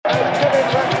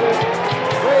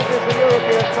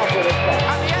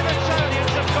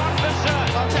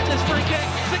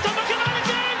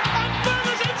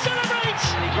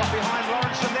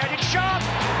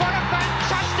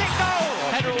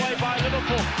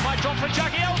Drop for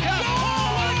Jagielka.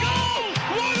 Oh, what a goal!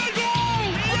 What a goal!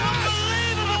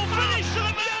 Unbelievable finish to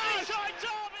the Merseyside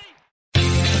derby.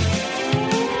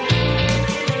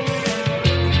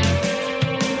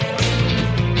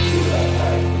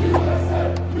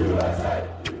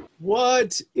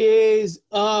 What is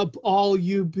up, all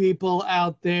you people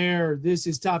out there? This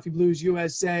is Toffee Blues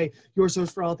USA, your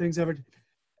source for all things Everton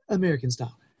American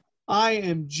style. I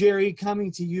am Jerry,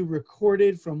 coming to you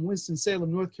recorded from Winston-Salem,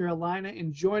 North Carolina,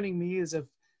 and joining me is a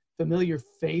familiar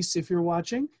face if you're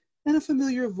watching, and a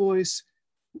familiar voice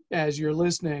as you're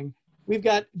listening. We've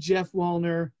got Jeff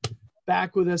Wallner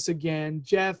back with us again.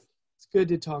 Jeff, it's good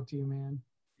to talk to you, man.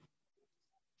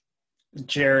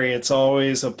 Jerry, it's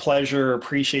always a pleasure.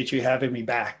 Appreciate you having me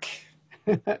back.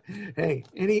 Hey,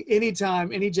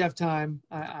 anytime, any Jeff time,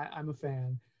 I'm a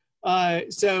fan.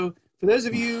 So for those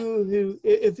of you who,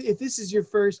 if this is your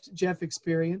first Jeff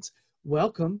experience,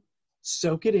 welcome.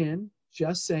 Soak it in.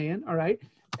 Just saying. All right.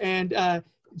 And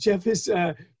Jeff is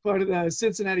part of the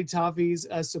Cincinnati Toffees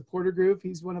supporter group.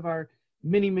 He's one of our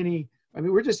many. I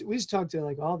mean, we just talked to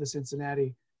like all the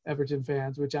Cincinnati Everton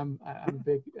fans, which I'm a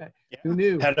big. Yeah. Who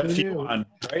knew? Had a Who few knew? on,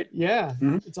 right? Yeah,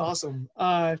 It's awesome.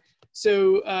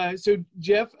 So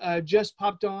Jeff just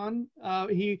popped on.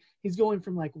 He's going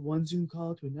from like one Zoom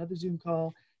call to another Zoom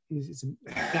call. He's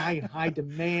a guy in high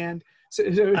demand. So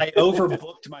I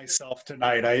overbooked myself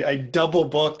tonight. I double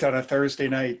booked on a Thursday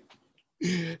night.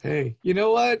 Hey, you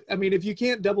know what? I mean, if you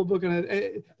can't double book on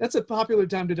that's a popular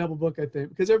time to double book, I think,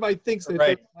 because everybody thinks that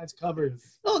Right. that's covered.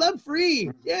 Oh, I'm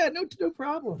free. Yeah, no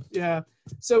problem. Yeah.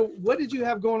 So what did you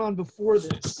have going on before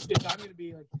this? If I'm going to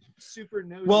be like super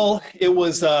nosy. Well, it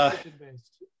was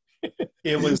Everton-based.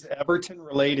 it was Everton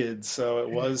related, so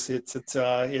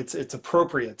it's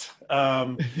appropriate.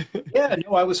 Yeah,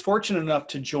 no, I was fortunate enough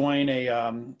to join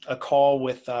a call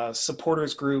with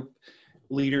supporters group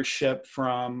leadership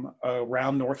from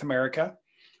around North America.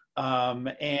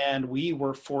 And we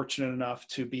were fortunate enough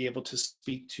to be able to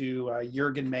speak to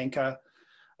Jurgen Menke,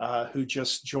 who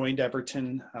just joined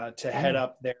Everton to head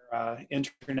up their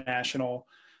international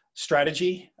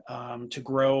strategy to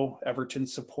grow Everton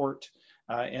support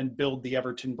and build the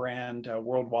Everton brand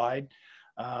worldwide.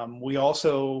 We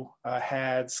also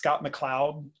had Scott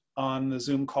McLeod on the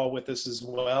Zoom call with us as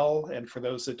well. And for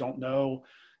those that don't know,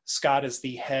 Scott is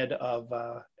the head of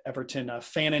Everton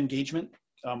fan engagement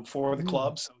for the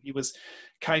club. So he was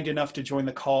kind enough to join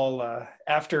the call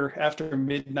after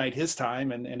midnight his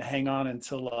time and hang on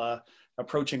until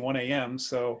approaching 1 a.m.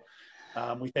 So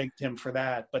we thanked him for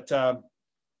that. But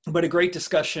a great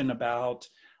discussion about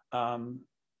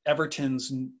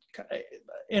Everton's,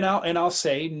 and I'll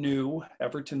say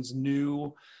Everton's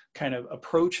new kind of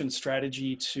approach and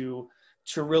strategy to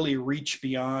really reach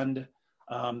beyond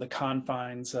the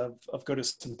confines of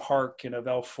Goodison Park and of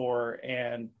L4,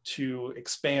 and to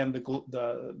expand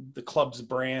the club's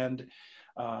brand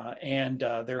and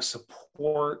their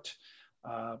support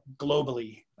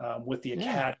globally with the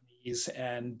academies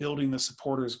and building the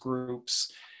supporters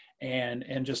groups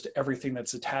and just everything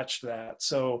that's attached to that.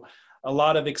 So a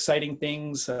lot of exciting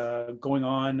things going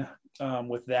on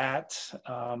with that.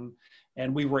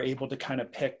 And we were able to kind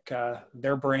of pick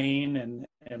their brain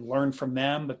and learn from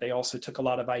them, but they also took a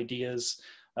lot of ideas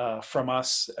from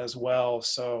us as well.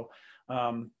 So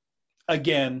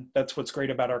again, that's what's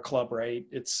great about our club, right?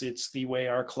 It's the way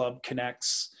our club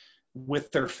connects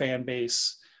with their fan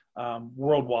base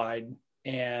worldwide.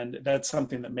 And that's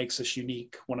something that makes us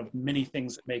unique. One of many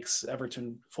things that makes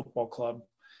Everton Football Club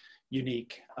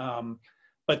unique.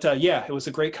 But yeah, it was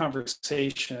a great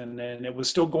conversation, and it was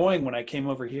still going when I came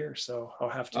over here. So I'll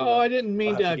have to. Oh, I didn't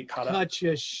mean to cut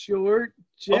you short,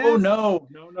 Jeff. Oh no!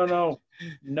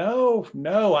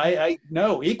 I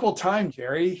no, equal time,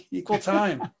 Jerry. Equal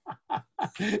time.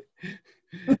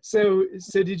 So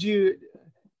did you?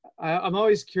 I'm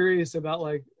always curious about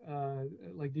like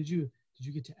did you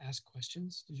get to ask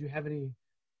questions? Did you have any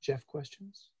Jeff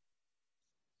questions?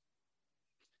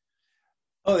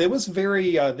 Oh, it was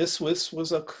very. This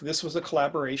was a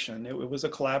collaboration. It was a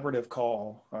collaborative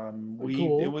call.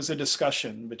 Cool. It was a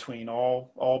discussion between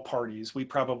all parties. We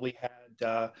probably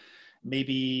had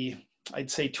maybe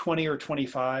I'd say 20 or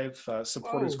 25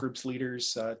 supporters groups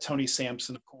leaders. Tony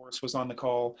Sampson, of course, was on the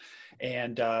call,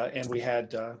 and we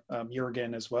had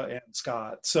Jurgen as well and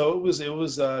Scott. So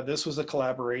this was a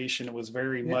collaboration. It was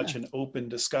very much an open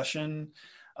discussion.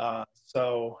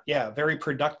 So yeah, very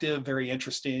productive, very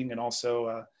interesting, and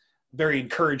also very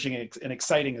encouraging and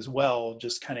exciting as well.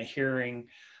 Just kind of hearing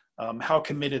how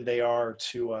committed they are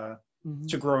to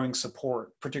growing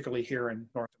support, particularly here in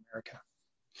North America.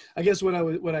 I guess what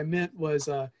I meant was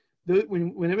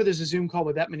whenever there's a Zoom call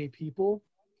with that many people,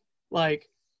 like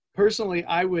personally,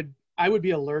 I would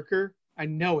be a lurker. I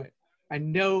know it. I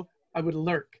know I would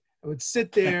lurk. I would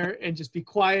sit there and just be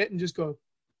quiet and just go,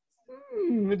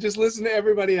 and just listen to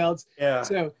everybody else. Yeah.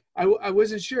 So I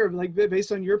wasn't sure, like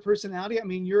based on your personality. I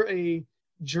mean, you're a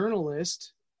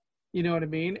journalist, you know what I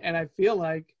mean? And I feel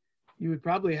like you would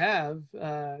probably have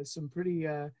some pretty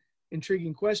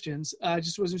intriguing questions. I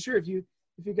just wasn't sure if you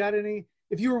got any,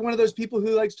 if you were one of those people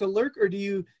who likes to lurk, or do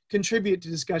you contribute to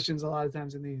discussions a lot of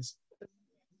times in these?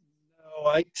 No,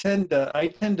 I tend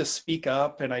to speak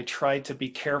up, and I try to be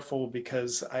careful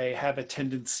because I have a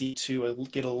tendency to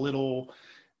get a little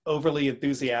overly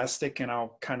enthusiastic, and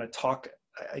I'll kind of talk.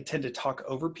 I tend to talk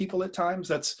over people at times.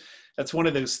 That's one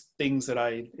of those things that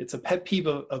it's a pet peeve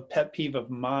of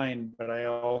mine, but I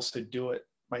also do it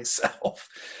myself.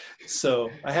 So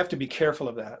I have to be careful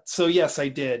of that. So yes, I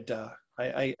did.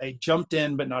 I jumped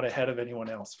in, but not ahead of anyone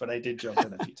else, but I did jump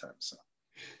in a few times. So.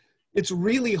 It's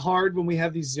really hard when we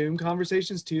have these Zoom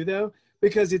conversations too, though,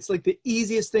 because it's like the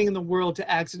easiest thing in the world to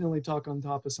accidentally talk on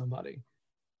top of somebody.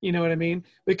 You know what I mean?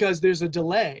 Because there's a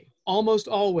delay. Almost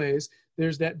always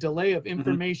there's that delay of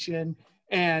information.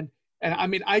 And I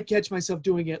mean, I catch myself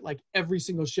doing it like every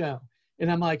single show. And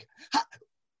I'm like, ha!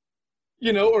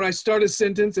 You know, or I start a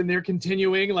sentence and they're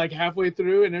continuing like halfway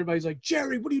through and everybody's like,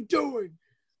 Jerry, what are you doing?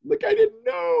 I'm like, I didn't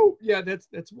know. Yeah,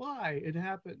 that's why it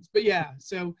happens. But yeah,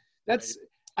 so that's,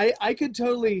 I could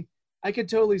totally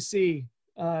see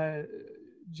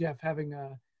Jeff having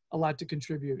a lot to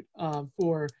contribute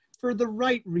for the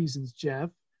right reasons,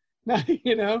 Jeff.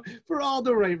 You know, for all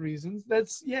the right reasons.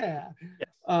 That's yeah.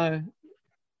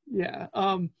 Yeah.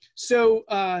 So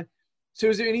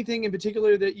is there anything in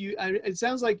particular that it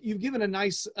sounds like you've given a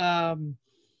nice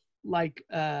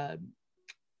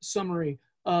summary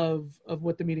of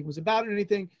what the meeting was about and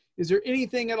anything. Is there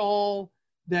anything at all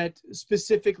that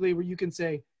specifically where you can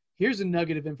say, here's a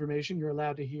nugget of information you're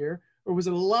allowed to hear? Or was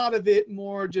it a lot of it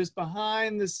more just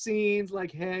behind the scenes,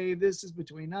 like, hey, this is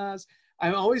between us?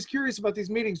 I'm always curious about these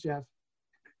meetings, Jeff.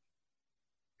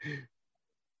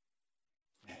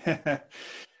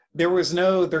 There's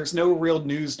no real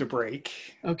news to break.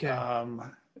 Okay.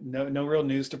 No real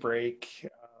news to break.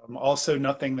 Also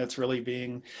nothing that's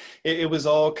really it was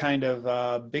all kind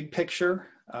of big picture,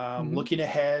 looking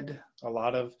ahead, a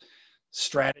lot of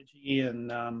strategy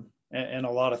and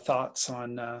a lot of thoughts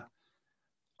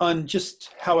on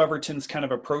just how Everton's kind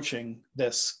of approaching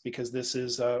this, because this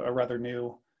is a rather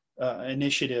new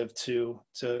initiative to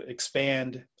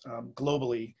expand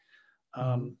globally.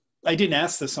 I didn't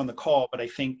ask this on the call, but I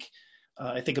think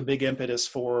a big impetus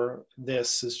for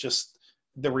this is just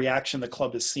the reaction the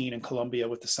club has seen in Colombia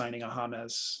with the signing of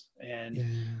James,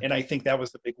 and I think that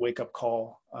was the big wake up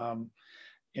call.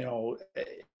 You know,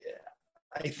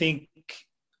 I think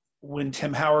when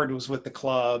Tim Howard was with the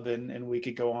club, and we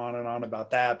could go on and on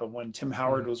about that, but when Tim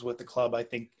Howard was with the club, I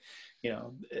think, you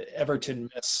know, Everton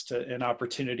missed an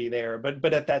opportunity there.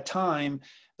 But at that time,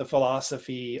 the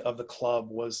philosophy of the club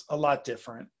was a lot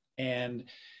different.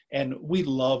 And we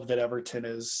love that Everton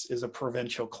is a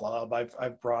provincial club.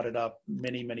 I've brought it up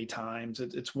many times.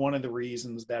 It's one of the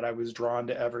reasons that I was drawn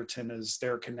to Everton, is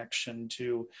their connection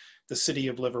to the city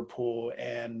of Liverpool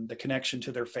and the connection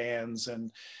to their fans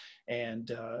and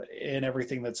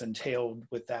everything that's entailed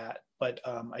with that. But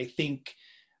I think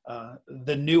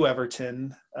the new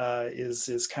Everton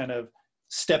is kind of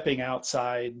stepping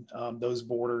outside those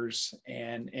borders,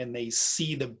 and they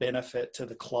see the benefit to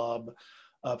the club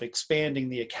of expanding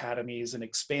the academies and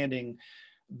expanding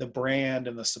the brand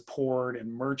and the support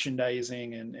and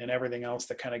merchandising and everything else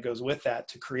that kind of goes with that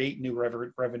to create new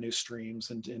revenue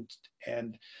streams and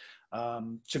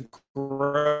to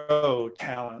grow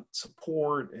talent,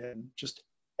 support, and just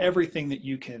everything that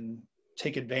you can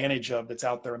take advantage of that's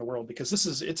out there in the world, because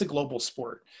it's a global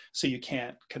sport. So you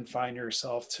can't confine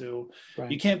yourself to,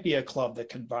 you can't be a club that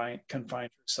confine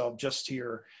yourself just to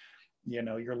your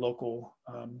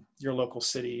local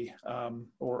city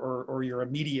or your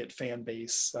immediate fan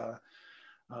base.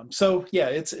 So yeah,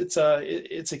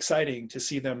 it's exciting to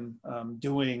see them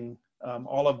doing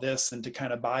all of this and to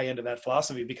kind of buy into that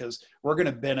philosophy, because we're going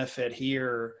to benefit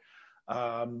here.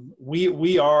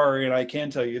 We are, and I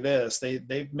can tell you this,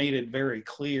 they've made it very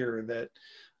clear that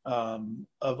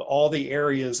of all the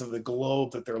areas of the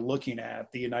globe that they're looking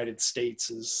at, the United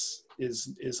States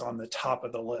is on the top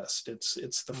of the list.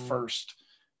 It's the first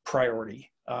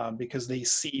priority, because they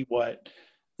see what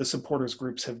the supporters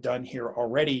groups have done here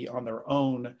already on their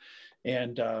own,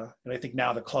 and I think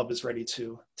now the club is ready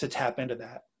to tap into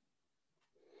that.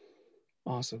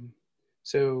 Awesome.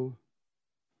 So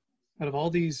out of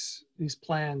all these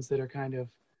plans that are kind of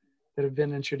that have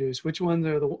been introduced? Which ones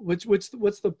are what's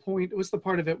the point? What's the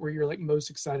part of it where you're like most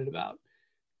excited about?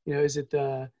 You know, is it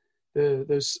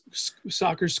those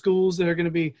soccer schools that are going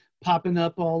to be popping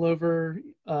up all over,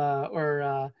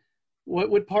 or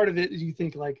what part of it do you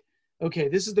think like, okay,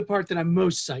 this is the part that I'm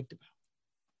most psyched about?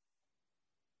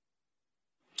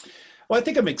 Well, I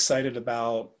think I'm excited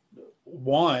about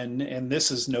one, and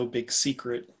this is no big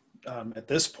secret at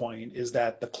this point, is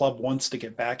that the club wants to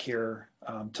get back here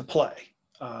to play.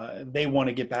 They want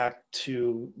to get back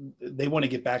to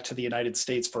the United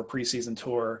States for a preseason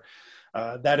tour.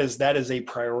 That is a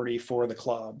priority for the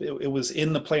club. It was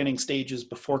in the planning stages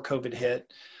before COVID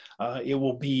hit. It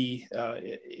will be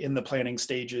in the planning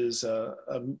stages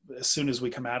as soon as we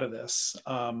come out of this.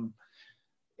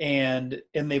 And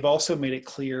they've also made it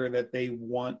clear that they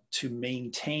want to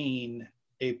maintain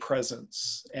a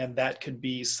presence, and that could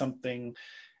be something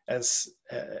as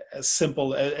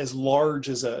simple, as large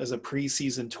as a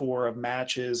preseason tour of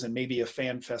matches and maybe a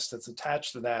fan fest that's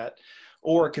attached to that,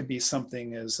 or it could be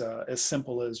something as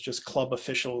simple as just club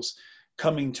officials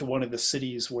coming to one of the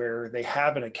cities where they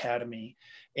have an academy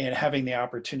and having the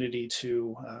opportunity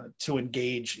to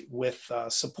engage with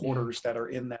supporters that are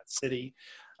in that city.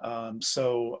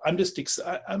 So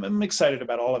I'm excited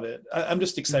about all of it. I'm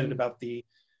just excited about the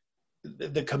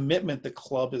commitment the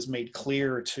club has made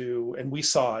clear to, and we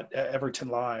saw it at Everton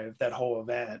Live, that whole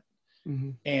event,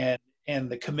 and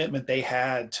the commitment they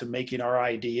had to making our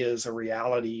ideas a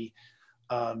reality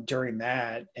during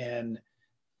that, and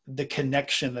the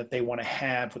connection that they want to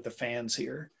have with the fans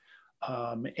here.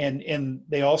 And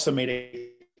they also made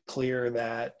it clear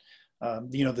that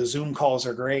the Zoom calls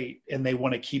are great, and they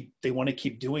want to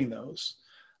keep doing those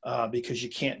because you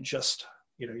can't just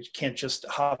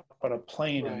hop on a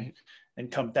plane and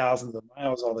come thousands of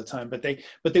miles all the time. But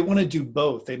they want to do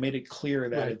both. They made it clear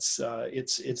that it's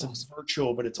awesome.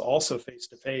 Virtual, but it's also face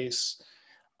to face.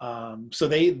 So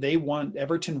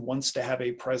Everton wants to have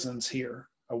a presence here,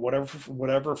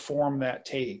 whatever form that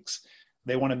takes.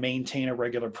 They want to maintain a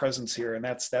regular presence here, and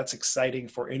that's exciting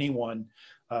for anyone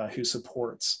who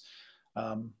supports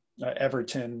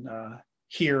Everton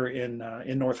here in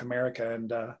North America,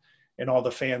 and all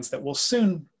the fans that will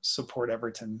soon support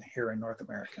Everton here in North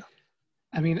America.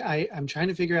 I mean, I'm trying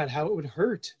to figure out how it would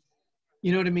hurt.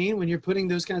 You know what I mean? When you're putting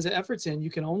those kinds of efforts in, you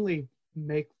can only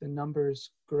make the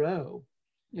numbers grow.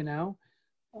 You know,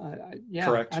 yeah.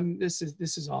 Correct. This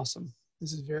is awesome.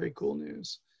 This is very cool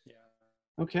news. Yeah.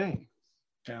 Okay.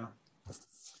 Yeah.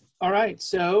 All right.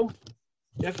 So,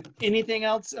 Jeff, anything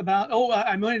else about? Oh,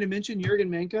 I wanted to mention Jurgen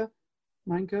Manka.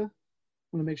 I want to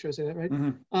make sure I say that right.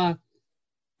 Mm-hmm.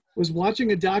 Was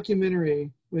watching a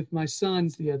documentary with my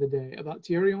sons the other day about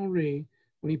Thierry Henry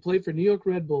when he played for New York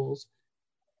Red Bulls,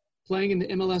 playing in the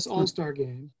MLS All-Star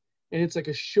game. And it's like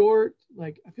a short,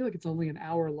 I feel like it's only an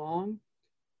hour long.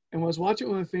 And I was watching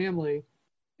it with my family,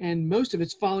 and most of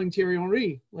it's following Thierry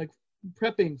Henry,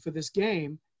 prepping for this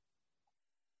game.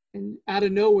 And out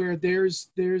of nowhere, there's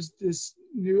this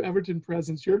new Everton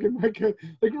presence, Jurgen Manka,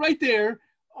 right there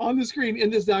on the screen in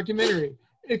this documentary.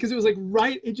 Because it was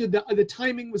the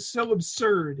timing was so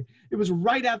absurd. It was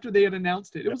right after they had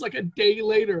announced it. It was like a day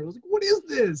later. I was like, what is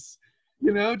this?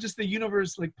 You know, just the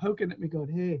universe poking at me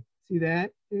going, hey, see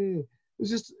that? Hey.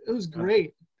 It was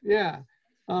great. Yeah.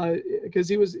 Because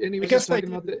he was just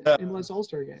talking about the MLS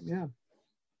All-Star game. Yeah.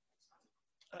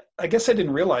 I guess I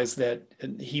didn't realize that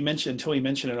until he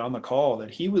mentioned it on the call, that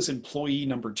he was employee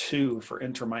number 2 for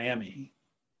Inter Miami.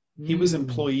 He was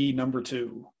employee number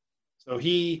 2. So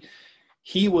he's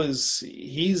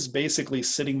basically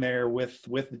sitting there with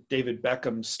David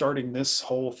Beckham, starting this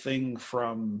whole thing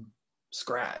from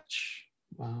scratch.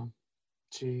 Wow.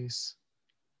 Jeez.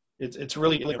 It's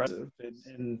really impressive.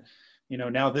 And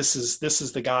now this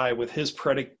is the guy with his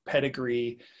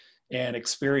pedigree and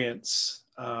experience.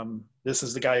 This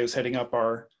is the guy who's heading up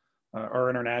our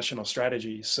international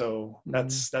strategy. So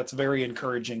that's very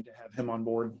encouraging to have him on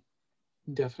board.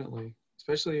 Definitely.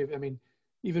 Especially,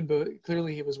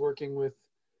 clearly he was working with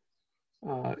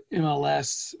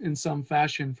MLS in some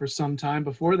fashion for some time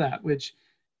before that, which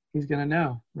he's going to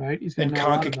know, right? He's going to know a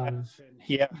lot about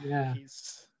it.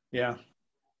 Yeah.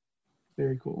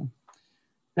 Very cool.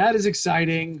 That is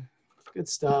exciting. Good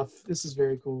stuff. This is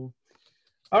very cool.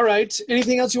 All right.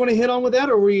 Anything else you want to hit on with that?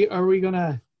 Or are we going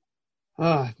to –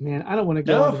 oh, man, I don't want to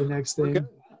go on to the next thing.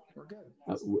 We're good.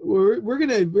 We're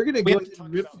gonna go ahead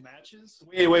and rip matches.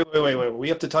 Wait. We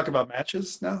have to talk about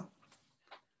matches now?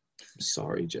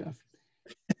 Sorry, Jeff.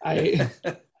 Let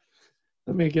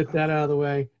me get that out of the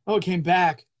way. Oh, it came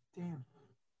back. Damn.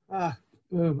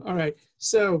 Boom. All right.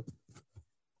 So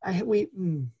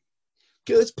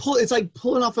let's pull. It's like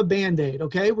pulling off a Band-Aid.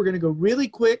 Okay, we're gonna go really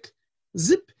quick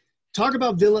zip, talk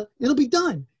about Villa. It'll be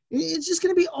done. It's just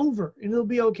going to be over, and it'll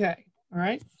be okay. All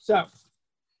right? So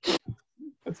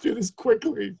let's do this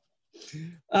quickly.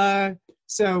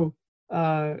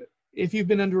 If you've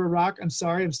been under a rock, I'm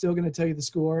sorry. I'm still going to tell you the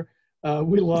score.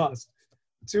 We lost.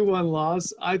 2-1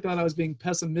 loss. I thought I was being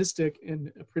pessimistic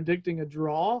in predicting a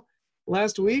draw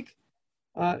last week.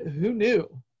 Who knew?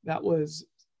 That was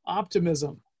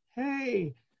optimism.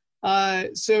 Hey.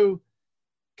 So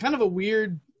kind of a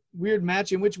weird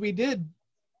match in which we did,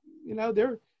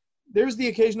 there's the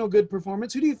occasional good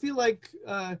performance. Who do you feel like,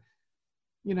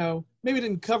 maybe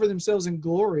didn't cover themselves in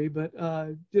glory, but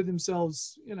did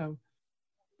themselves,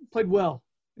 played well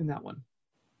in that one?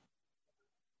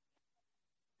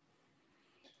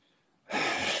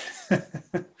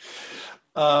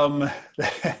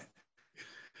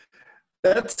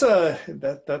 That's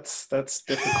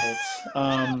difficult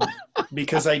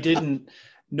because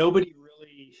nobody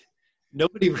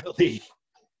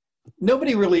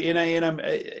really,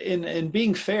 and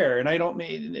being fair, and I don't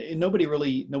mean nobody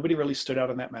really stood out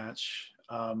in that match.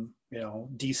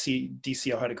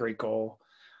 DCL had a great goal.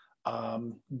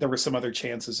 There were some other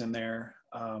chances in there.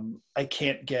 I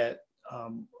can't get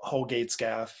Holgate's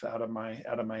gaff out of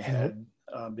my head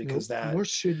because that. Nor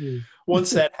should you.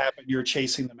 Once that happened, you're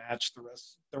chasing the match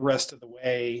the rest of the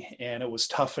way, and it was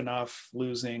tough enough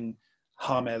losing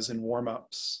James in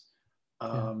warmups.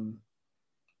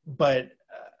 But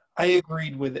I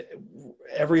agreed with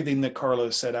everything that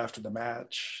Carlos said after the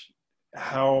match.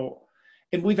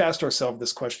 And we've asked ourselves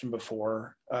this question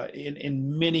before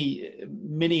in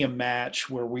many a match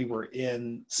where we were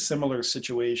in similar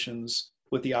situations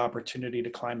with the opportunity to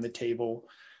climb the table.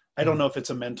 I don't know if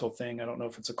it's a mental thing. I don't know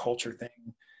if it's a culture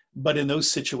thing. But in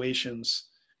those situations,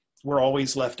 we're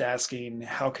always left asking,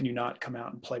 how can you not come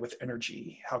out and play with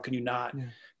energy? How can you not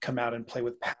come out and play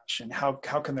with passion? How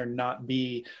can there not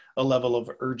be a level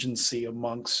of urgency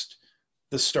amongst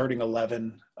the starting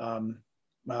 11 from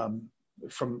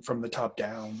the top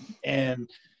down? And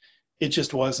it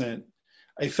just wasn't.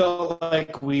 I felt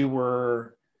like we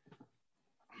were.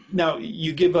 Now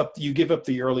you give up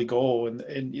the early goal,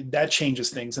 and that changes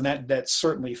things, and that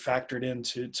certainly factored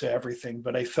into everything.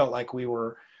 But I felt like we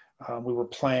were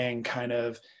playing kind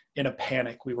of in a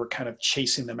panic. We were kind of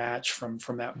chasing the match from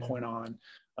that point on.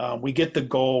 We get the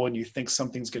goal, and you think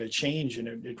something's going to change,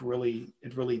 and it really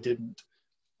didn't.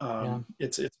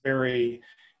 It's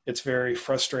very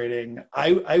frustrating.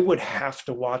 I would have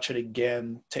to watch it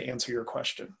again to answer your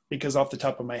question, because off the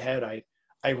top of my head,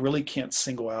 I really can't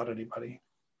single out anybody.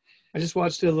 I just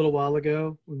watched it a little while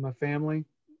ago with my family.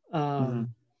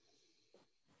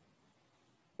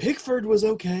 Pickford was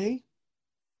okay.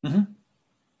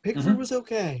 Pickford was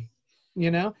okay.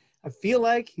 I feel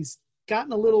like he's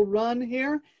gotten a little run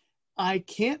here. I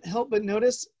can't help but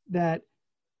notice that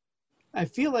I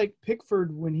feel like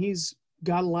Pickford, when he's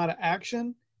got a lot of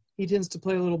action, he tends to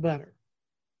play a little better.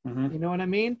 You know what I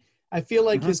mean? I feel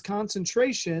like his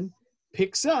concentration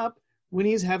picks up when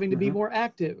he's having to be more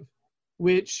active,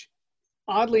 which,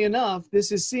 oddly enough,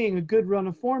 this is seeing a good run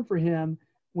of form for him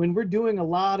when we're doing a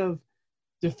lot of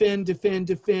defend,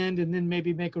 and then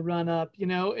maybe make a run up,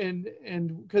 and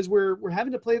because we're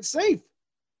having to play it safe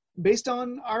based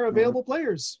on our available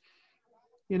players,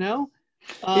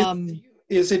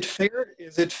 Is it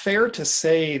fair to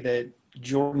say that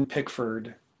Jordan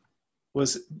Pickford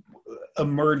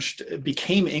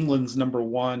became England's number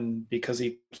one because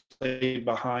he played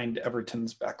behind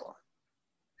Everton's backline?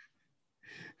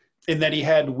 In that he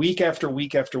had week after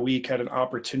week after week had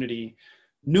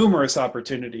numerous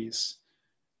opportunities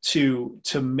to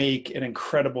make an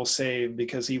incredible save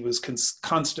because he was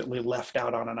constantly left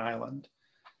out on an island.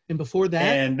 And before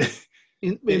that,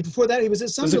 before that, he was at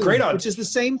Sunderland, it was a great which is the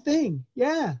same thing.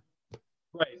 Yeah.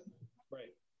 Right.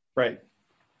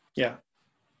 Yeah.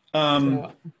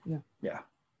 Yeah.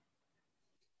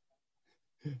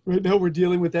 Right now we're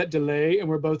dealing with that delay, and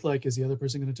we're both like, is the other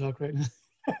person going to talk right now?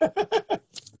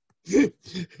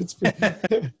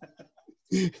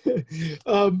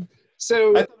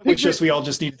 So I thought we all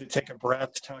just needed to take a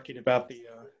breath talking about the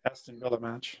Aston Villa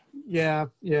match. Yeah.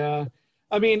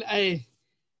 I mean, it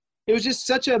was just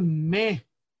such a meh.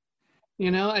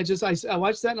 I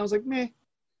watched that and I was like, meh.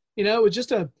 It was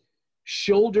just a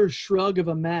shoulder shrug of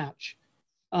a match,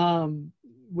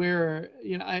 where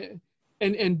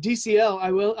and DCL.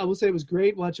 I will say it was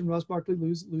great watching Ross Barkley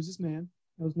lose his man.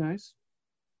 That was nice.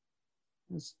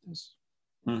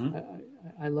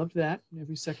 I loved that,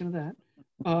 every second of that.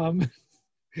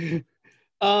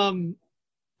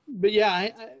 But yeah,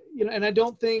 and I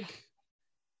don't think.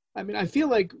 I mean, I feel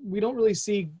like we don't really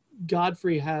see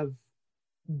Godfrey have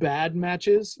bad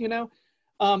matches.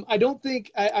 I don't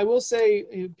think I will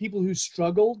say people who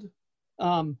struggled.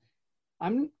 I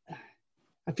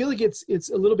feel like it's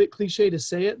a little bit cliche to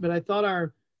say it, but I thought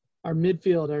our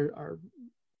midfield, our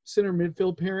center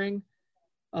midfield pairing,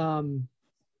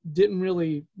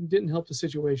 didn't help the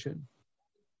situation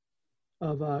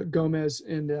of Gomez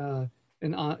and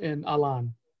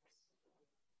Alan.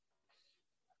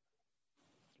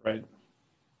 Right.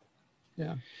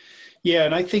 Yeah. Yeah,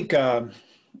 and I think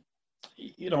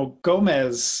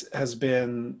Gomez has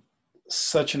been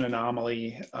such an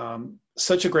anomaly,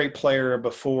 such a great player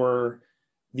before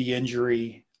the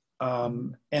injury,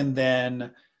 and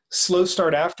then slow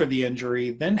start after the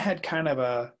injury, then had kind of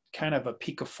a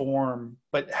peak of form,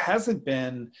 but hasn't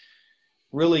been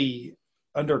really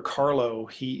under Carlo.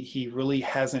 He really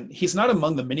hasn't. He's not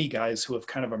among the many guys who have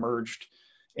kind of emerged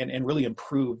and really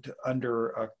improved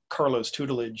under Carlo's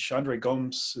tutelage. Andre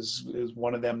Gomes is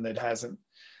one of them that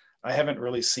I haven't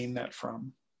really seen that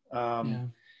from.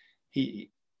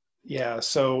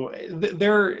 So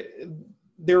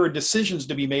there are decisions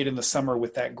to be made in the summer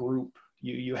with that group.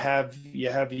 You have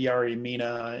Yari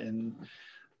Mina and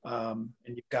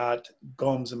you've got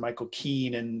Gomes and Michael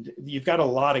Keane, and you've got a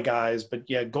lot of guys, but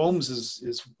yeah, Gomes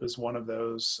is one of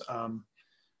those.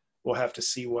 We'll have to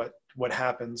see what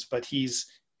happens, but he's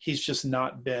just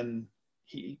not been,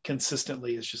 he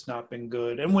consistently has just not been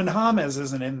good. And when James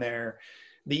isn't in there,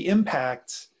 the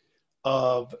impact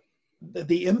that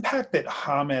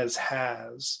James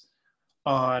has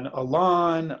on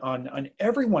Alon, on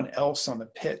everyone else on the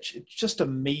pitch, it's just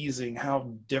amazing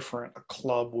how different a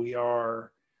club we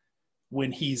are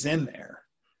when he's in there.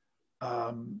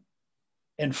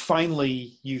 And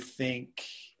finally, you think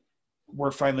we're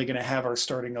finally going to have our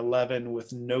starting 11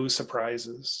 with no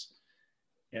surprises.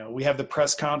 We have the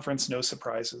press conference, no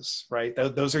surprises, right?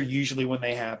 Those are usually when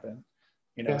they happen.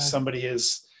 Somebody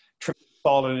is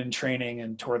fallen in training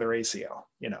and tore their ACL.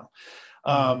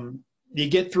 You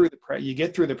get through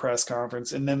the press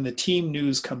conference, and then the team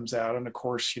news comes out, and of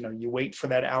course, you wait for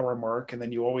that hour mark, and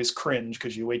then you always cringe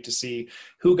because you wait to see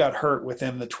who got hurt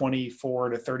within the 24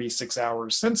 to 36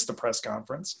 hours since the press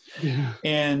conference. Yeah.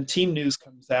 And team news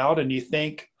comes out, and you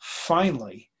think,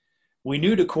 finally, we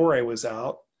knew Decore was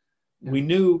out. We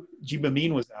knew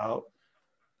Djibamine was out.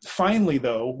 Finally,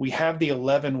 though, we have the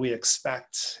 11 we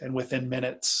expect, and within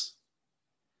minutes,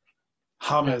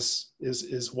 James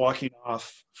is walking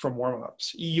off from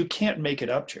warm-ups. You can't make it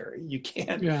up, Jerry. You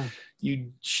can't. Yeah.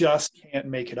 You just can't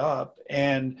make it up.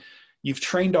 And you've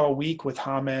trained all week with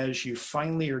James. You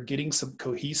finally are getting some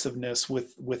cohesiveness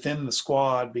within the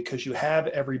squad because you have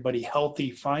everybody healthy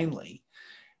finally.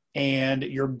 And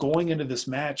you're going into this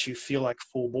match, you feel like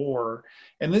full bore.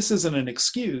 And this isn't an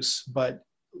excuse, but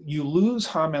you lose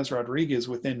James Rodriguez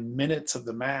within minutes of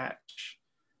the match.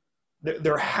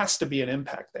 There has to be an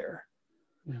impact there.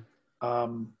 Yeah.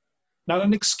 Not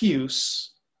an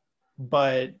excuse,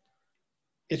 but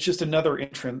it's just another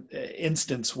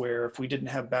instance where if we didn't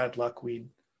have bad luck, we'd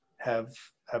have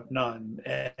none.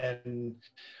 And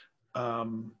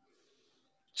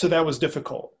so that was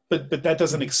difficult, but that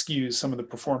doesn't excuse some of the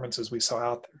performances we saw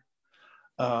out there.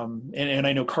 And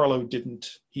I know Carlo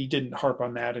didn't harp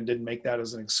on that and didn't make that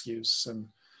as an excuse. And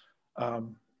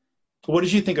what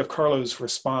did you think of Carlo's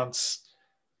response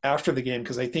after the game?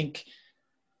 Because I think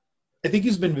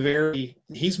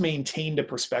he's maintained a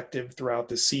perspective throughout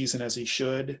the season as he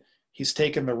should. He's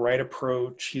taken the right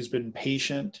approach. He's been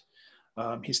patient.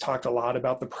 He's talked a lot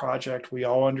about the project. We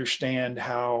all understand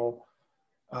how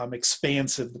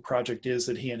expansive the project is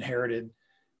that he inherited.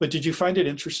 But did you find it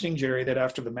interesting, Jerry, that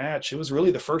after the match, it was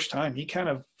really the first time he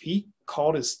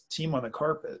called his team on the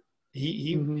carpet.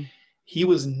 He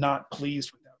was not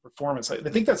pleased with that performance. I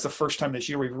think that's the first time this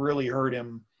year we've really heard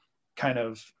him kind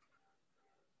of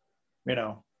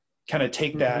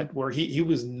take that where he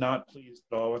was not pleased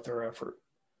at all with their effort.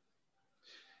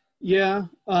 Yeah.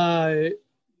 I'm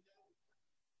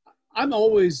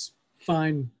always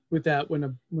fine with that when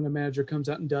a manager comes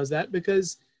out and does that,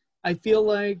 because I feel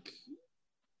like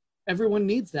everyone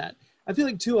needs that. I feel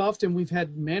like too often we've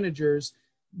had managers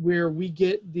where we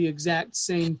get the exact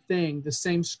same thing, the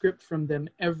same script from them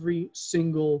every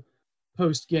single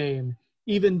post game.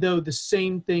 Even though the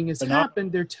same thing has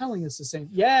happened, they're telling us the same.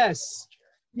 Yes.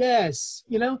 The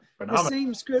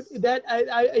same script that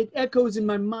it echoes in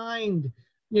my mind,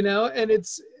 and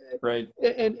it's right.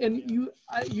 And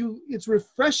it's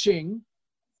refreshing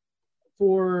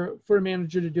for a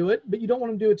manager to do it, but you don't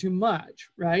want to do it too much,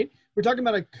 right? We're talking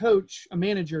about a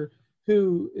manager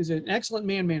who is an excellent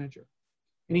man manager,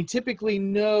 and he typically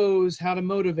knows how to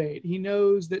motivate. He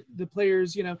knows that the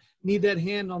players, need that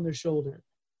hand on their shoulder.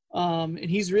 And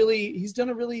he's done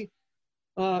a really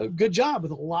good job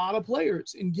with a lot of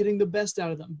players in getting the best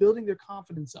out of them, building their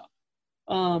confidence up.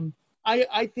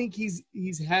 I think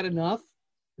he's had enough.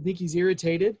 I think he's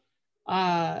irritated.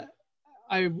 I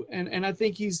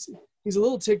think he's a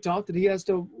little ticked off that he has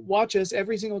to watch us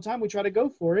every single time we try to go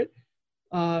for it,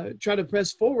 try to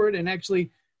press forward and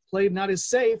actually play not as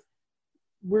safe.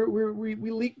 We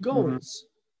leak goals,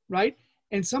 right?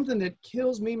 And something that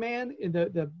kills me, man,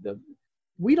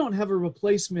 we don't have a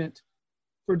replacement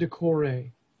for Decore.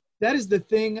 That is the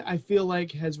thing I feel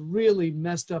like has really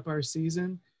messed up our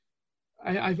season.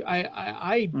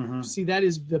 I see that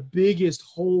as the biggest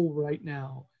hole right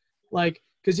now. Like,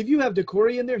 because if you have Decore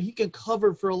in there, he can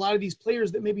cover for a lot of these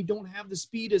players that maybe don't have the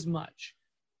speed as much,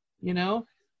 you know?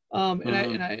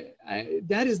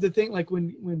 That is the thing. Like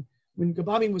when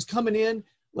Gbamin was coming in,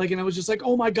 like, and I was just like,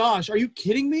 oh my gosh, are you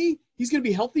kidding me? He's going to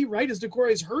be healthy, right? As Decore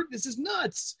is hurt. This is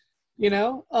nuts, you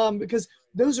know? Because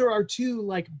those are our two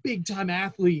like big time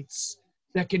athletes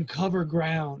that can cover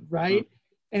ground, right?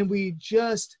 And we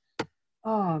just,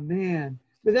 oh man.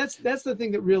 But that's the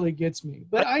thing that really gets me.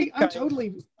 But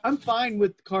I'm fine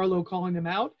with Carlo calling them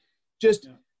out. Just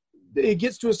it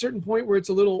gets to a certain point where it's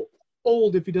a little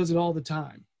old if he does it all the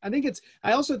time.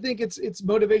 I also think it's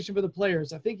motivation for the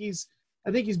players. I think he's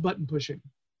button pushing,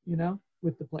 you know,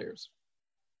 with the players.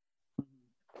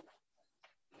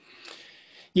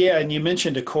 Yeah, and you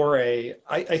mentioned Decore.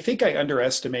 I think I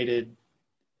underestimated.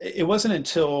 It wasn't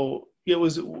until it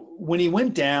was when he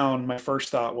went down, my first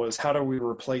thought was, how do we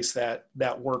replace that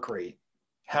work rate?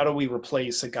 How do we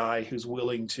replace a guy who's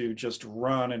willing to just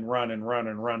run and run and run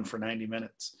and run for 90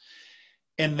 minutes?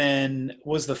 And then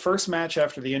was the first match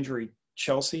after the injury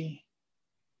Chelsea?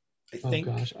 I think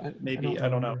I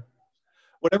don't know.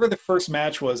 Whatever the first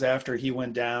match was after he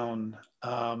went down,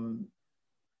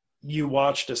 you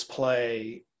watched us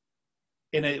play,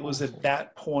 and it was at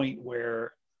that point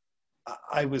where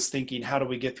I was thinking, how do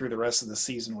we get through the rest of the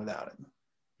season without him?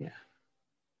 Yeah.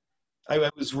 I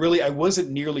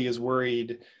wasn't nearly as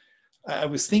worried. I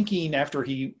was thinking after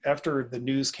the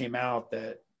news came out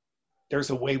that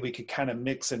there's a way we could kind of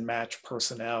mix and match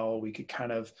personnel. We could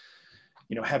kind of,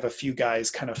 you know, have a few guys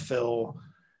kind of fill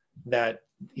that,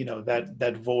 you know,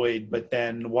 that void. But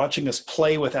then watching us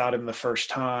play without him the first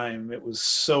time, it was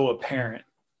so apparent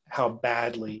how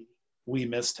badly we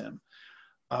missed him.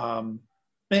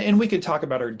 And we could talk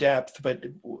about our depth, but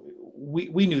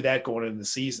we knew that going into the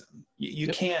season. You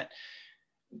can't.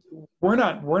 We're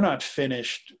not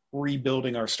finished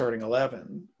rebuilding our starting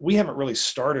 11. We haven't really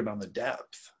started on the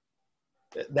depth.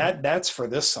 That's for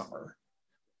this summer.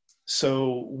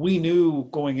 So we knew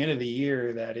going into the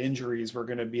year that injuries were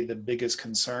going to be the biggest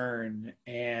concern,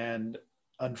 and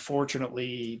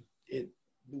unfortunately,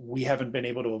 we haven't been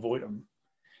able to avoid them.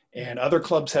 And other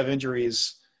clubs have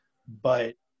injuries,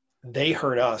 but they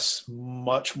hurt us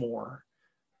much more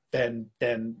than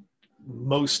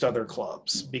most other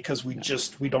clubs because we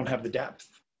don't have the depth.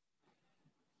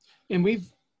 And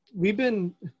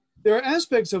there are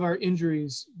aspects of our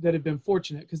injuries that have been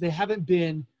fortunate because they haven't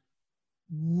been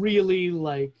really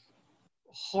like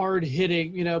hard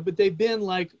hitting, you know, but they've been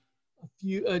like a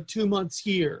few 2 months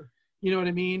here, you know what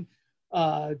I mean?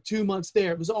 2 months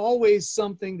there. It was always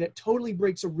something that totally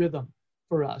breaks a rhythm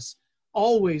for us.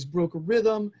 Always broke a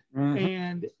rhythm,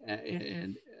 and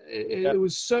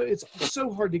it's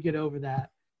so hard to get over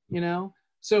that, you know.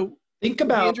 So think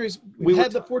about injuries. We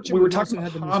were talking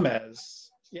about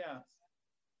James. Yeah,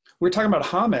 we were talking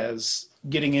about James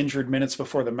getting injured minutes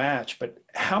before the match, but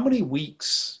how many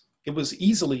weeks? It was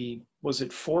easily, was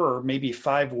it 4 or maybe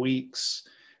 5 weeks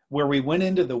where we went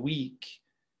into the week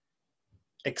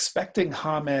expecting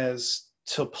James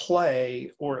to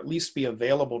play or at least be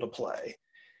available to play.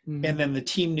 And then the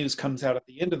team news comes out at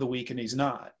the end of the week and he's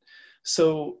not.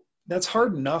 So that's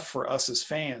hard enough for us as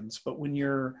fans. But when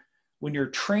you're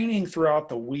training throughout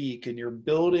the week and you're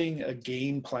building a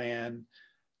game plan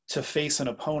to face an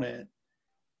opponent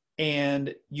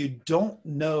and you don't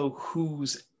know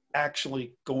who's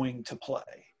actually going to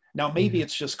play. Now, maybe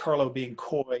it's just Carlo being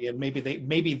coy and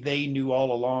maybe they knew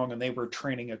all along and they were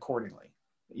training accordingly.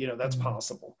 You know, that's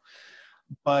possible.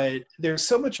 But there's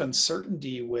so much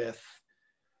uncertainty with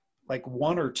like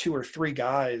 1 or 2 or 3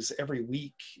 guys every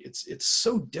week. It's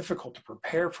so difficult to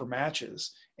prepare for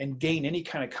matches and gain any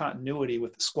kind of continuity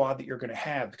with the squad that you're going to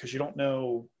have because you don't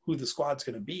know who the squad's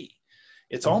going to be.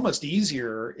 It's almost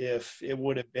easier if it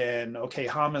would have been, okay,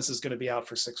 James is going to be out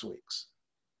for 6 weeks.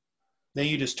 Then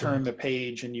you just turn the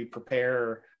page and you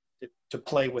prepare to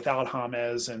play without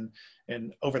James,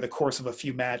 and over the course of a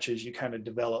few matches, you kind of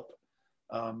develop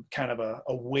kind of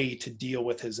a way to deal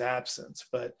with his absence.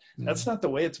 But that's not the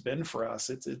way it's been for us.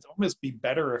 It's almost be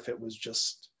better if it was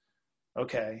just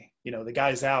okay, the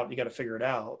guy's out, you got to figure it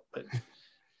out. But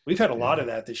we've had a lot of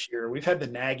that this year. We've had the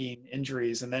nagging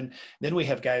injuries, and then we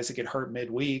have guys that get hurt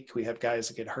midweek. We have guys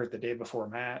that get hurt the day before a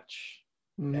match.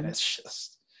 Mhm. And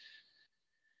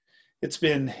it's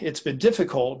been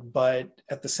difficult, but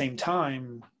at the same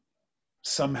time,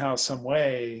 somehow, some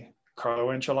way, Carlo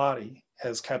Ancelotti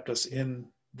has kept us in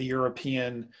the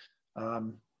European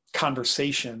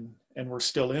conversation, and we're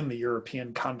still in the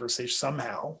European conversation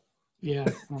somehow. Yeah. I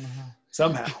don't know how.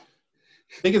 Somehow.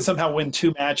 They can somehow win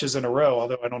 2 matches in a row,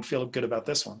 although I don't feel good about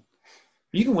this one.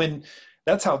 You can win.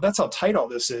 That's how tight all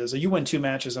this is. You win 2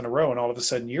 matches in a row, and all of a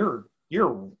sudden you're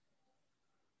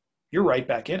right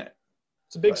back in it.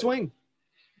 It's a big swing.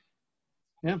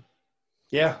 Yeah.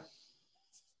 Yeah.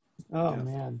 Oh Yeah.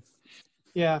 man.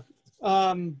 Yeah.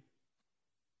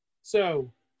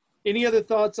 So any other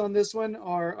thoughts on this one?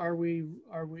 Or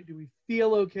do we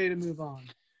feel okay to move on?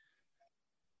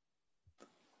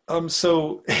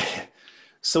 So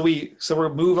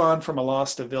we'll move on from a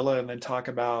loss to Villa and then talk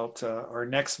about our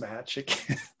next match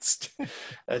against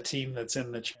a team that's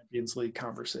in the Champions League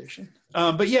conversation.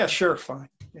 But yeah, sure, fine.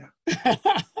 Yeah,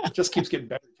 it just keeps getting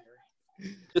better,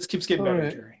 Jerry. Just keeps getting All better,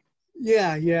 right. Jerry.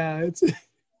 Yeah. It's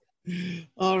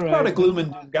all right. I'm not a gloom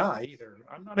and doom guy either.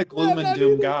 I'm not a gloom and not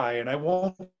doom either. guy, and I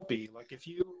won't be. Like if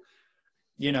you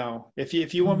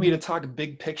want me to talk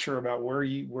big picture about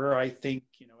where I think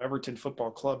Everton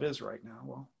Football Club is right now,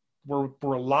 well,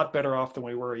 we're a lot better off than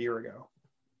we were a year ago.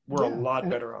 We're Yeah, a lot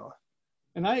better off.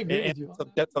 And I agree And with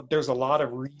you. there's a lot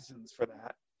of reasons for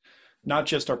that. Not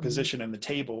just our position in the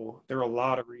table. There are a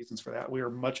lot of reasons for that. We are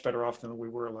much better off than we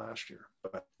were last year.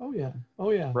 But Oh yeah.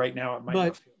 right now, it might But-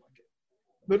 not feel like it.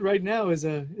 But right now it's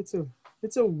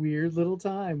a weird little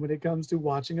time when it comes to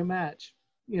watching a match.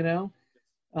 Yeah.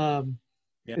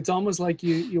 It's almost like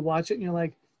you watch it and you're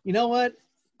like, you know what?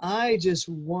 I just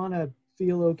want to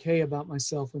feel okay about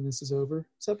myself when this is over.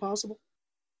 Is that possible?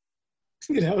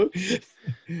 You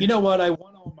know what? I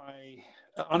want all my.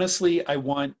 Honestly,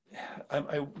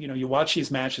 you watch these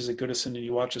matches at Goodison and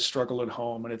you watch us struggle at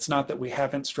home, and it's not that we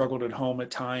haven't struggled at home at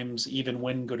times, even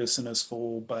when Goodison is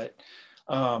full, but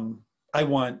I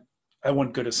want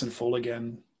Goodison full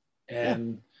again,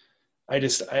 and I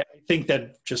think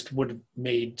that just would have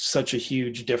made such a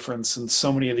huge difference in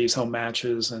so many of these home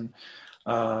matches, and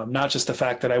not just the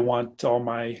fact that I want all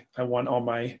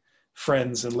my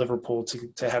friends in Liverpool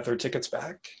to have their tickets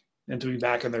back and to be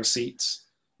back in their seats.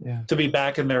 Yeah. To be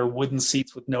back in their wooden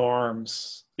seats with no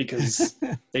arms because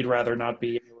they'd rather not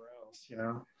be anywhere else,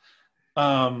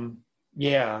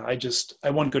 I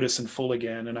want Goodison full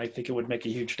again, and I think it would make a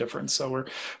huge difference. So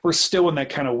we're still in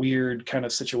that kind of weird kind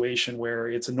of situation where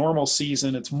it's a normal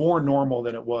season. It's more normal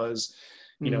than it was,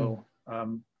 the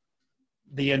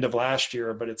end of last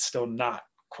year, but it's still not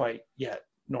quite yet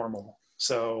normal.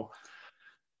 So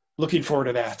looking forward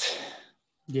to that.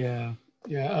 Yeah.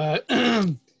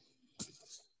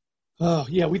 Oh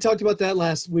yeah, we talked about that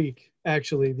last week.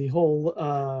 Actually, the whole,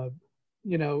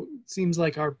 seems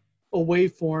like our away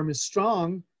form is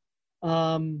strong.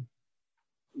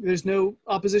 There's no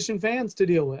opposition fans to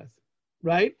deal with,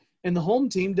 right? And the home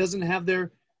team doesn't have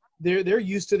they're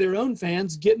used to their own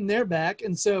fans getting their back,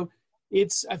 and so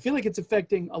I feel like it's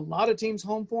affecting a lot of teams'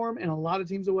 home form and a lot of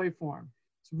teams' away form.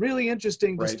 It's really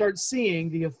interesting to start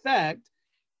seeing the effect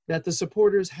that the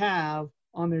supporters have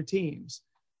on their teams.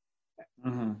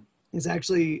 Mm-hmm. It's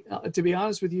actually, to be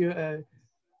honest with you,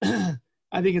 I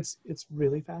think it's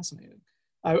really fascinating.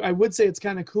 I would say it's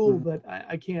kind of cool, but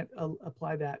I can't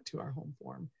apply that to our home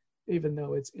form, even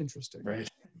though it's interesting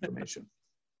information.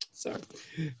 So,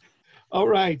 all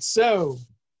right. So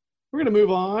we're going to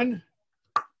move on.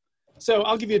 So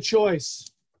I'll give you a choice.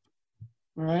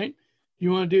 All right. Do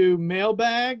you want to do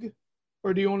mailbag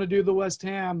or do you want to do the West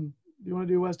Ham? Do you want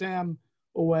to do West Ham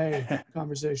away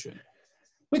conversation?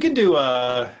 We can do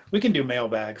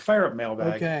mailbag. Fire up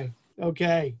mailbag.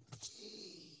 Okay.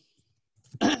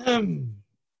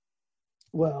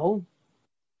 Well,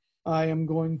 I am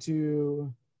going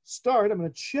to start. I'm going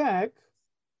to check.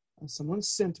 Someone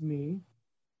sent me,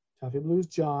 Toffee Blues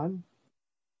John,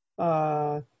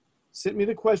 sent me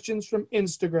the questions from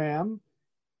Instagram.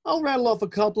 I'll rattle off a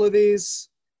couple of these.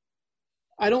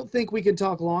 I don't think we can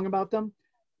talk long about them.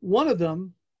 One of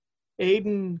them,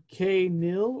 Aiden K.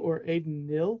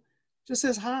 Nil, just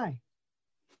says hi.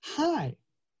 Hi.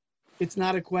 It's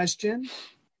not a question.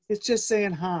 It's just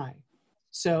saying hi.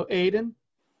 So, Aiden,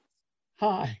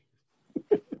 hi.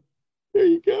 There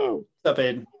you go. What's up,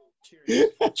 Aiden? Cheers.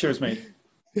 Cheers, mate.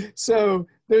 So,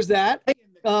 there's that. Hey,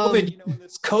 in in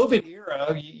this COVID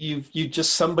era, you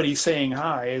just somebody saying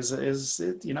hi is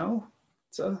it,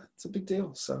 it's a big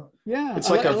deal. So yeah,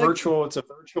 it's like it's a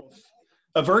virtual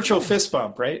A virtual fist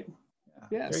bump, right?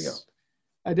 Yeah, Yes. there you go.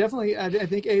 I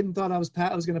think Aiden thought I was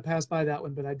going to pass by that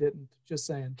one, but I didn't. Just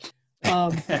saying.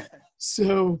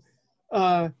 So,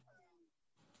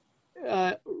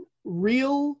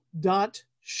 real.shet,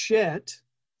 SHET,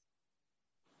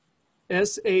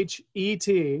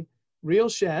 real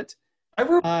shet. I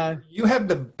remember you have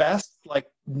the best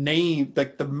name,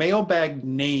 like the mailbag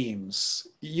names.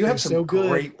 You have some so good.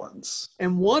 great ones.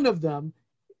 And one of them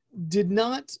did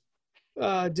not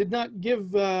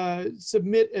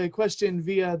submit a question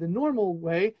via the normal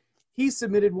way. He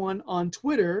submitted one on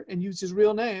Twitter and used his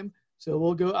real name.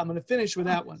 So I'm going to finish with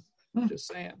that one. Just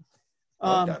saying.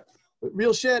 But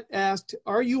Real Shit asked,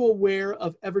 are you aware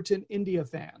of Everton India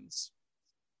fans?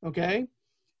 Okay.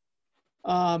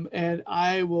 And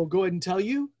I will go ahead and tell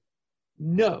you,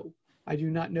 no, I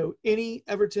do not know any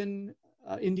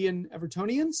Indian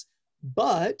Evertonians,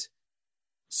 but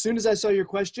as soon as I saw your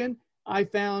question, I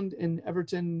found an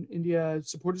Everton India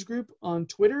supporters group on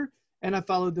Twitter, and I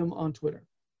followed them on Twitter.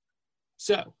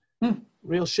 So,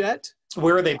 Real Shet.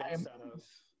 Where are they based out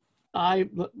of?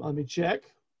 Let me check.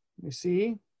 Let me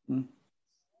see.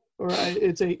 Or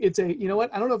it's a you know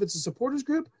what? I don't know if it's a supporters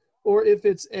group or if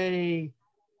it's or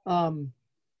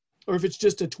if it's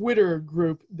just a Twitter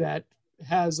group that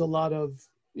has a lot of,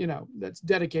 that's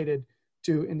dedicated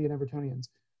to Indian Evertonians.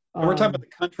 We're talking about the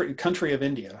country of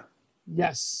India.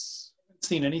 Yes. I haven't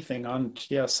seen anything on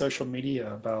social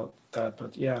media about that,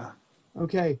 but yeah.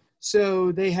 Okay.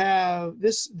 So they have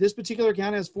this particular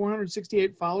account has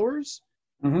 468 followers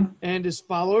and is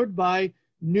followed by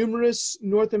numerous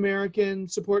North American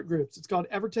support groups. It's called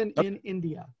Everton in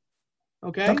India.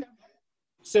 Okay.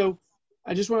 So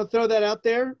I just want to throw that out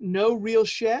there. No real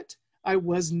shit. I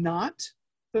was not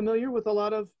familiar with a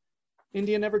lot of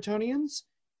Indian Evertonians.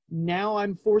 Now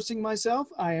I'm forcing myself.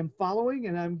 I am following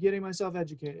and I'm getting myself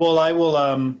educated. Well, I will.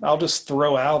 I'll just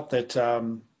throw out that,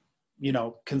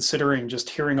 considering just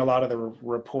hearing a lot of the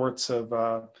reports of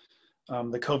the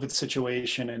COVID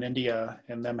situation in India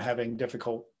and them having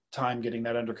difficult time getting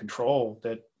that under control,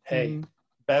 that, hey,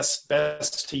 best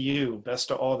to you, best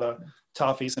to all the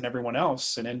Toffees and everyone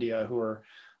else in India who are,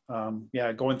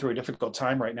 going through a difficult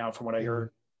time right now from what I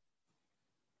heard.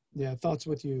 Yeah, thoughts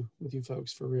with you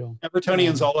folks, for real.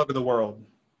 Evertonians all over the world.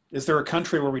 Is there a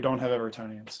country where we don't have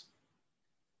Evertonians?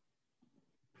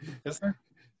 Is there?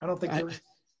 I don't think there is.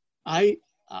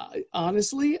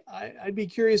 Honestly, I'd be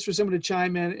curious for someone to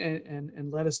chime in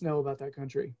and let us know about that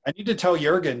country. I need to tell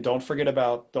Jurgen, don't forget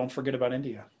about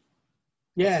India.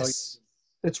 Yes,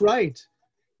 that's right.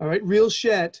 All right, Real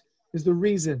Shet is the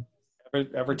reason.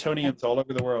 Evertonians all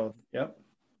over the world. Yep.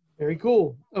 Very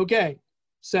cool. Okay,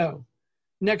 so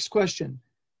next question.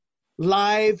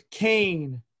 Live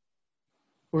Kane,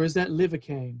 or is that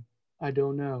Livacaine? I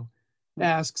don't know.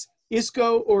 Asks,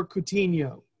 Isco or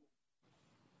Coutinho?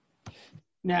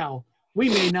 Now, we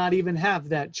may not even have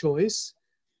that choice,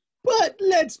 but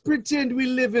let's pretend we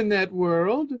live in that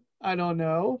world. I don't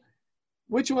know.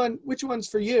 Which one's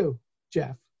for you,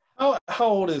 Jeff? How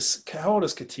old is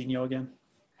Coutinho again?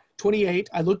 28.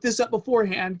 I looked this up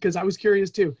beforehand because I was curious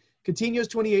too. Coutinho's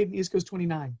 28 and Isco's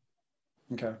 29.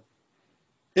 Okay.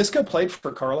 Isco played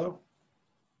for Carlo?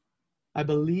 I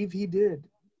believe he did.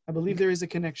 I believe there is a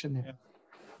connection there. Yeah.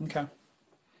 Okay.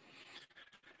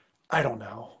 I don't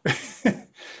know.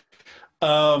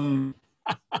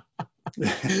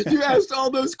 You asked all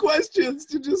those questions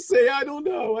to just say, I don't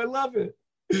know. I love it.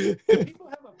 Do people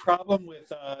have a problem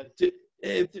with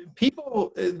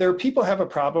people have a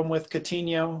problem with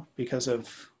Coutinho because of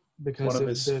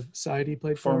his the side he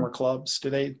played former for? clubs? Do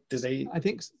they? I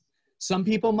think some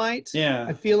people might. Yeah.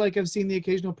 I feel like I've seen the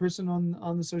occasional person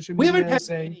on the social We media haven't had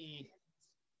say. any.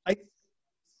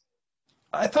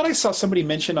 I thought I saw somebody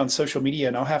mention on social media,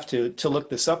 and I'll have to look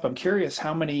this up. I'm curious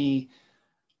how many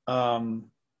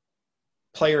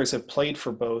players have played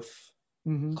for both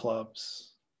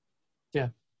clubs. Yeah.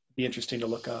 Be interesting to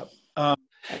look up.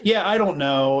 I don't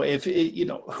know if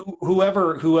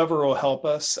whoever will help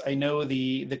us. I know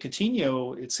the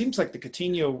Coutinho. It seems like the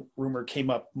Coutinho rumor came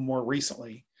up more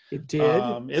recently. It did.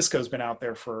 Isco's been out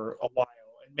there for a while,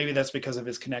 and maybe that's because of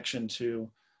his connection to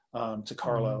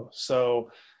Carlo. So,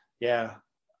 yeah,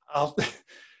 I'll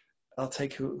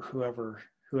take whoever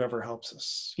helps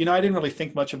us. I didn't really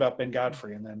think much about Ben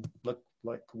Godfrey, and then look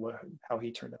like how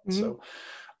he turned out. So,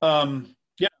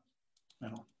 yeah, I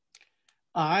don't.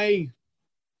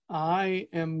 I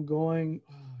am going.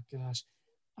 Oh gosh,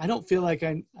 I don't feel like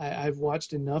I've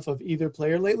watched enough of either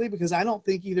player lately because I don't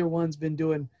think either one's been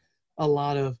doing a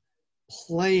lot of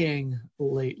playing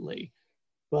lately.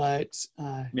 But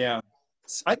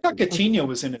I thought Coutinho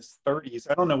was in his 30s.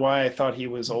 I don't know why I thought he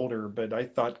was older, but I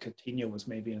thought Coutinho was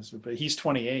maybe in his, but he's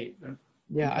 28.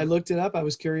 Yeah, I looked it up. I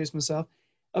was curious myself.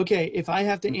 Okay, if I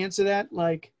have to answer that,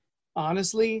 like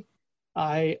honestly,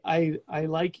 I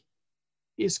like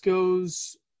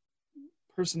Isco's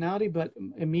personality, but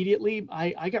immediately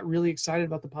I got really excited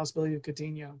about the possibility of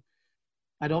Coutinho.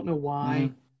 I don't know why.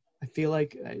 Mm-hmm. I feel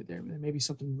like there may be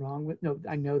something wrong with, no,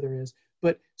 I know there is,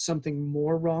 but something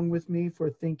more wrong with me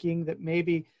for thinking that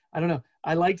maybe, I don't know.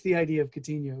 I like the idea of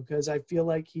Coutinho because I feel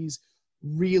like he's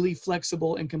really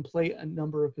flexible and can play a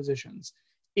number of positions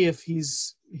if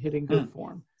he's hitting good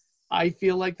form. I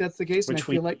feel like that's the case. And I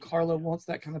feel like Carlo wants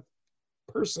that kind of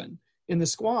person in the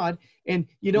squad. And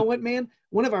you know what, man?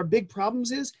 One of our big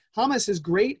problems is James is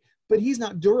great, but he's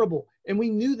not durable. And we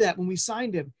knew that when we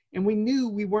signed him. And we knew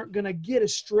we weren't going to get a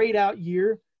straight out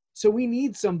year. So we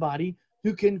need somebody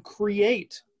who can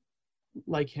create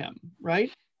like him,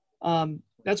 right?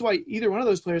 That's why either one of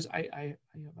those players, I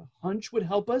have a hunch would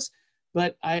help us.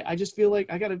 But I just feel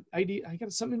like I got an idea. I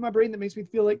got something in my brain that makes me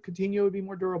feel like Coutinho would be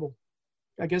more durable.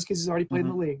 I guess because he's already played in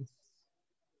the league.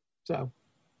 So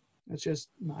that's just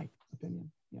my opinion.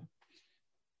 Yeah.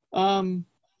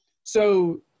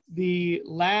 So the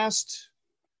last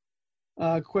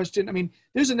question. I mean,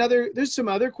 there's some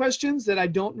other questions that I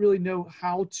don't really know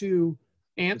how to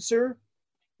answer.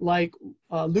 Like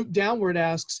Luke Downward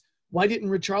asks, why didn't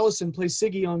Richarlison play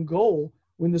Siggy on goal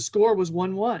when the score was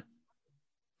 1-1?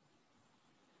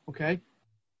 Okay.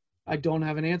 I don't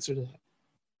have an answer to that.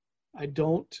 I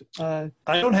still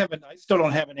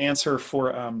don't have an answer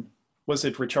for, was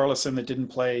it Richarlison that didn't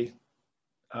play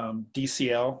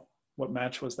DCL? What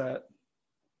match was that?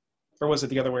 Or was it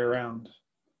the other way around?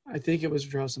 I think it was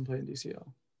Richarlison playing DCL.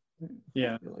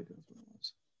 Yeah. I feel like that's what it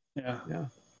was. Yeah. Yeah.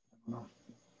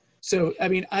 So, I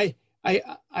mean, I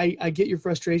get your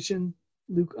frustration,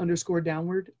 Luke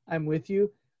 _Downward. I'm with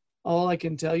you. All I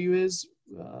can tell you is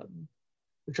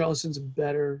Richarlison's a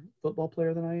better football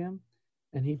player than I am,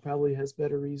 and he probably has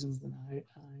better reasons than I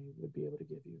would be able to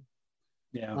give you.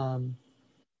 Yeah.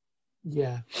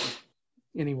 Yeah.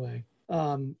 Anyway,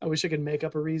 I wish I could make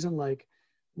up a reason like,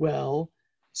 well,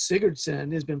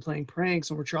 Sigurdsson has been playing pranks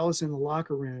on Richarlison in the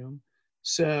locker room.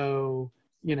 So,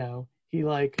 he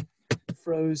like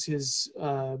froze his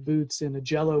boots in a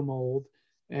Jell-O mold.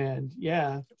 And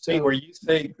yeah. So where you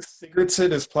say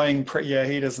Sigurdsson is playing,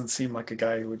 he doesn't seem like a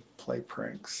guy who would play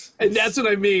pranks. And that's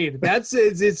what I mean. That's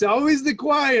it. It's always the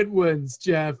quiet ones,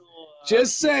 Jeff.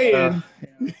 Just saying.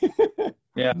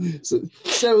 Yeah.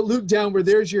 So Luke Downward,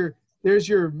 there's your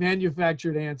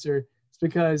manufactured answer. It's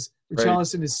because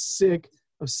Richarlison is sick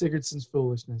of Sigurdsson's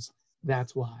foolishness.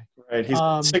 That's why. Right.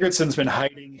 Sigurdsson's been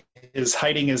hiding his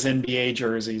NBA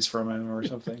jerseys from him or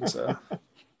something. So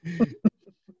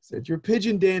said your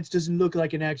pigeon dance doesn't look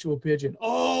like an actual pigeon.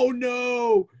 Oh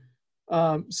no.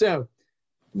 So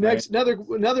next, another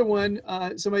one.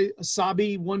 Somebody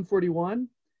Asabi 141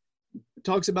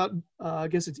 talks about. I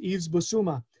guess it's Yves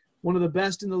Bissouma, one of the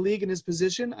best in the league in his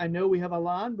position. I know we have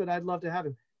Alan, but I'd love to have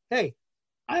him. Hey,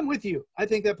 I'm with you. I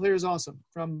think that player is awesome.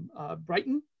 From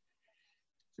Brighton.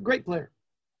 He's a great player.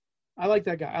 I like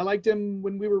that guy. I liked him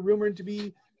when we were rumored to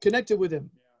be connected with him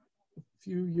a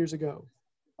few years ago.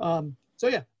 So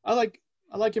yeah, I like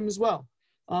him as well.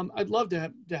 I'd love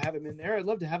to have him in there. I'd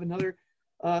love to have another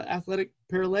athletic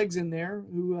pair of legs in there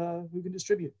who can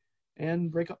distribute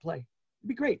and break up play. It'd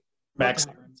be great. Max.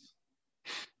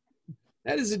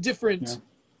 That is a different.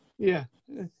 Yeah,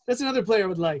 that's another player I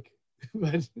would like.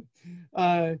 But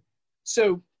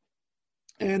so,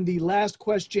 and the last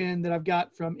question that I've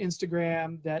got from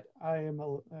Instagram that I am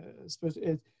supposed to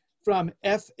is from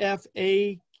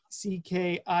FFACKIU,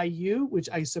 which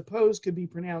I suppose could be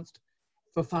pronounced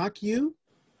Fafaku.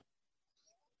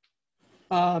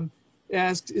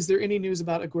 Asked, is there any news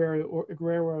about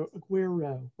Aguero?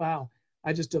 Wow,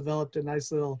 I just developed a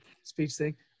nice little speech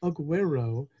thing.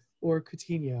 Aguero or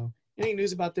Coutinho. Any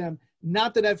news about them?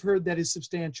 Not that I've heard that is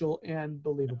substantial and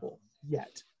believable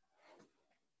yet.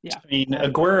 Yeah. I mean,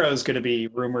 Aguero is going to be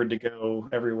rumored to go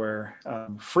everywhere.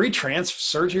 Free transfer,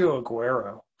 Sergio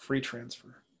Aguero, free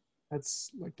transfer. That's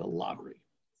like the lottery.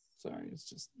 Sorry, it's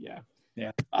just, yeah.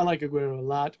 Yeah. I like Aguero a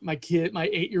lot. My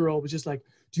 8-year-old was just like,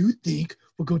 do you think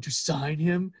we're going to sign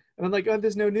him? And I'm like, oh,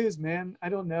 there's no news, man. I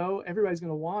don't know. Everybody's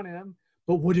going to want him.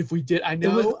 But what if we did? I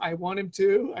know. I want him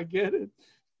too. I get it.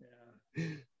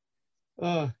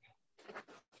 Yeah.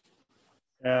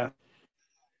 Yeah.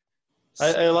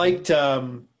 I liked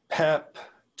Pep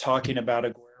talking about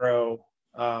Aguero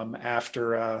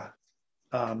after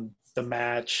the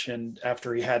match and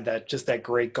after he had that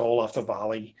great goal off the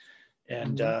volley.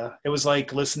 And it was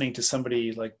like listening to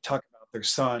somebody like talk about their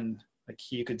son.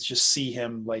 Like you could just see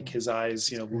him, like his eyes,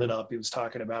 lit up. He was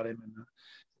talking about him.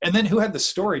 And then who had the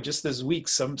story just this week?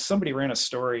 Somebody ran a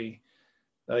story,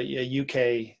 a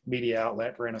UK media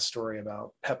outlet ran a story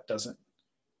about Pep doesn't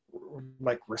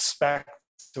like respect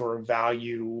or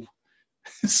value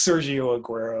Sergio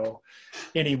Aguero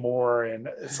anymore. And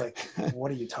it's like, what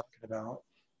are you talking about?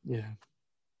 Yeah.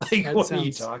 Like, what are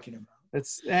you talking about?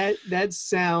 That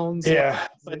sounds. Yeah.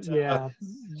 Like, yeah.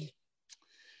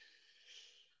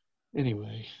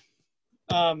 Anyway.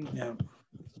 Yeah.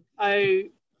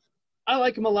 I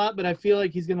like him a lot, but I feel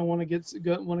like he's going to want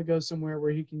to go somewhere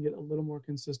where he can get a little more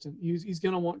consistent. He's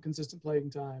going to want consistent playing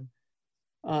time.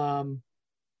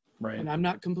 Right. And I'm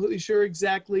not completely sure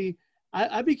exactly.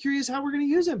 I'd be curious how we're going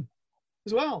to use him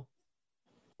as well.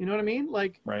 You know what I mean?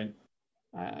 Like, right.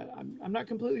 I'm not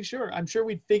completely sure. I'm sure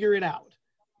we'd figure it out,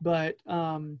 but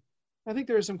I think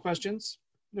there are some questions.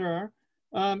 There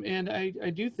are, and I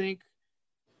do think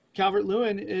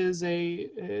Calvert-Lewin is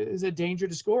a danger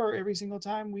to score every single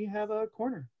time we have a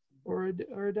corner or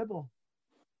a dead ball.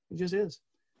 He just is.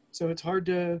 So it's hard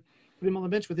to put him on the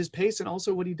bench with his pace and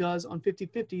also what he does on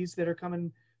 50-50s that are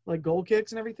coming like goal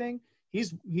kicks and everything.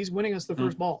 He's winning us the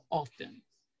first ball often.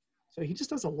 So he just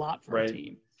does a lot for our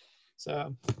team.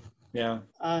 So yeah.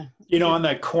 On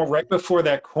that right before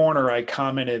that corner, I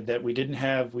commented that we didn't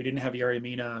have Yerry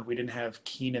Mina, we didn't have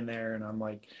Keenan there, and I'm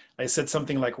like, I said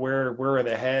something like, where are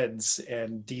the heads?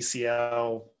 And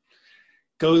DCL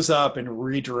goes up and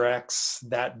redirects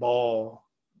that ball.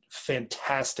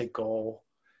 Fantastic goal.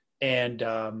 And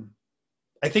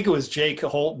I think it was Jake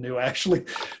Holton who actually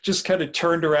just kind of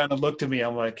turned around and looked at me.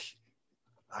 I'm like,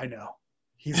 I know.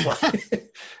 He's like,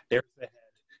 there's the head.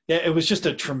 Yeah, it was just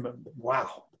a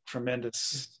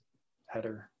tremendous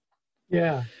header.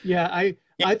 Yeah.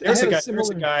 There's a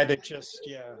guy that just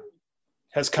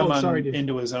has come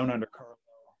into his own under Carlo.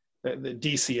 The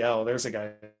DCL. There's a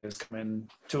guy that's come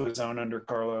into his own under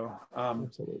Carlo.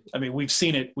 I mean, we've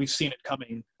seen it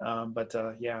coming.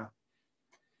 Yeah.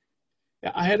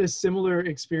 I had a similar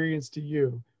experience to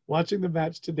you watching the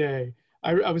match today.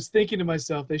 I was thinking to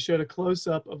myself, they showed a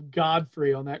close-up of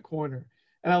Godfrey on that corner.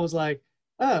 And I was like,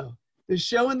 oh, they're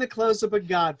showing the close-up of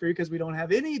Godfrey because we don't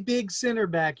have any big center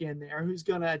back in there who's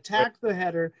going to attack the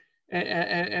header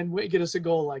and get us a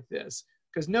goal like this.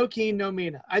 Because no Keane, no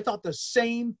Mina. I thought the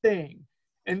same thing.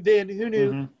 And then who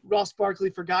knew Ross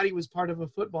Barkley forgot he was part of a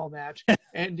football match.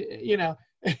 And,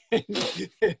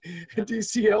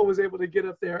 DCL was able to get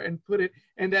up there and put it,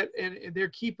 and their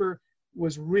keeper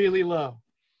was really low.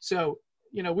 So,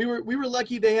 we were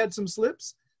lucky they had some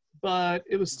slips, but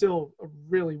it was still a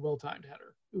really well-timed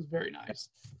header. It was very nice.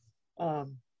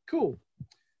 Cool.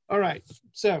 All right.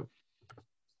 So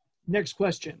next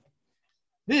question.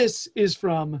 This is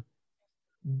from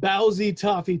Bowsy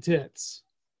Toffee Tits,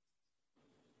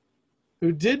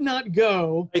 who did not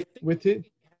go with it.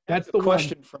 That's the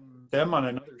question one. From them on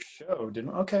another show,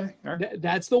 didn't? Okay. All right.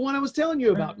 That's the one I was telling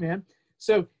you about, man.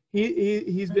 So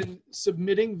he's been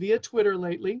submitting via Twitter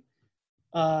lately,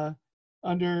 under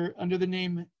the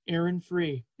name Aaron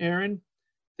Free. Aaron,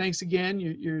 thanks again.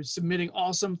 You're submitting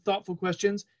awesome, thoughtful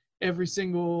questions every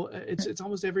single. It's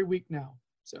almost every week now.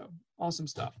 So awesome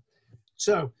stuff.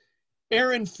 So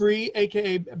Aaron Free,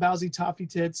 aka Bowsy Toffee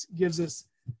Tits, gives us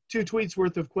 2 tweets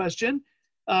worth of question.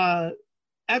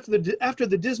 After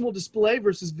the dismal display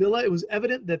versus Villa, it was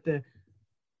evident that the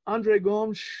Andre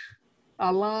Gomes,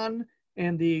 Alan,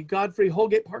 and the Godfrey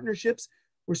Holgate partnerships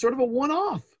were sort of a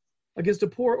one-off against a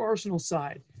poor Arsenal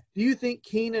side. Do you think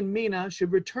Keane and Mina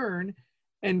should return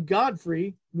and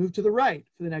Godfrey move to the right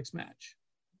for the next match?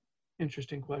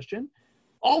 Interesting question.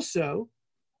 Also,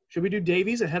 should we do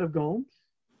Davies ahead of Gomes?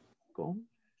 Gomes?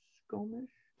 All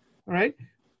right.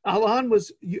 Alan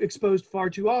was exposed far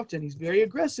too often. He's very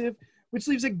aggressive, which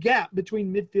leaves a gap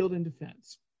between midfield and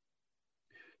defense.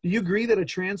 Do you agree that a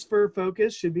transfer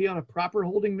focus should be on a proper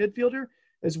holding midfielder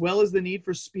as well as the need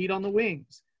for speed on the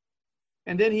wings?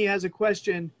 And then he has a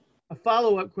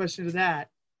follow-up question to that,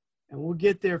 and we'll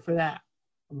get there for that.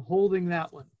 I'm holding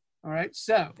that one. All right,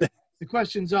 so the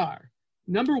questions are,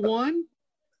 number 1,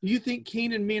 do you think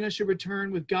Keane and Mina should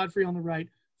return with Godfrey on the right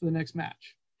for the next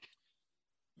match?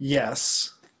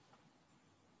 Yes,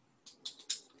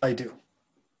 I do.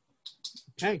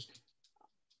 Okay.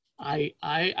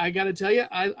 I got to tell you,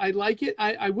 I like it.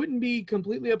 I wouldn't be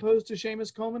completely opposed to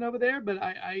Seamus Coleman over there, but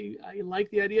I like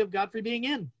the idea of Godfrey being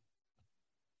in.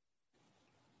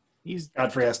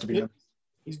 Godfrey has to be in.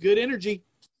 He's good energy.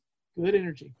 Good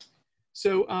energy.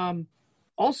 So,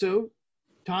 also,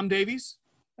 Tom Davies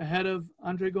ahead of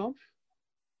Andre Gomes?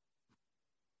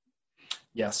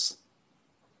 Yes.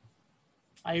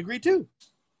 I agree too.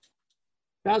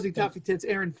 Bowsy Toffee Tits,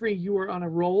 Aaron Free, you are on a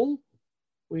roll.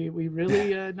 We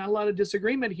really not a lot of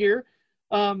disagreement here.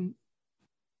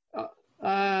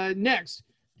 Next,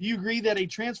 do you agree that a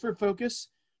transfer focus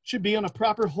should be on a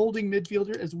proper holding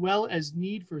midfielder as well as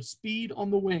need for speed on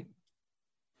the wing?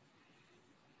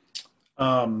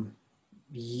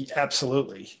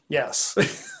 Absolutely. Yes.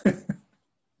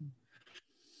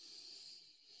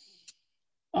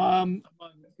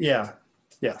 Yeah.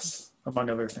 Yes. Among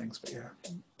other things, but yeah.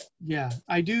 Yeah,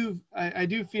 I do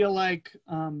feel like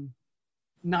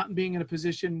not being in a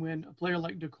position when a player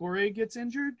like Decore gets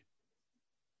injured,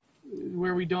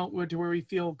 where we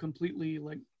feel completely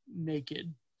like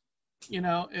naked. You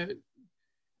know,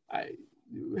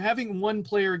 having one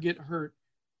player get hurt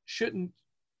shouldn't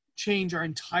change our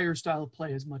entire style of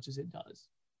play as much as it does.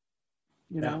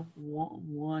 You know,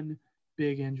 one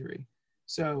big injury.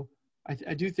 So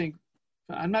I do think,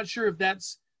 I'm not sure if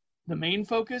that's the main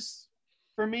focus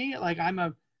for me. Like I'm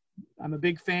a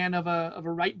big fan of a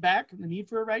right back, the need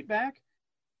for a right back.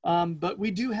 But we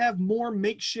do have more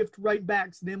makeshift right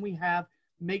backs than we have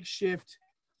makeshift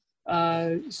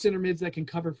center mids that can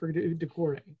cover for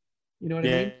Decore. You know what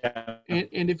I mean?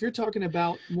 And if you're talking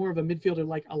about more of a midfielder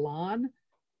like Alon,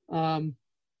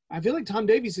 I feel like Tom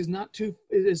Davies is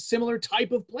a similar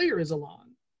type of player as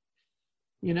Alon.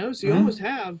 You know, so you almost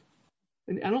have,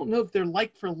 and I don't know if they're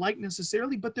like for like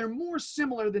necessarily, but they're more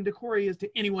similar than Decore is to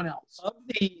anyone else.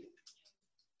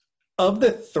 Of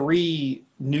the three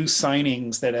new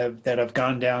signings that have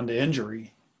gone down to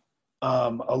injury,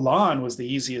 Alon was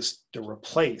the easiest to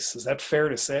replace. Is that fair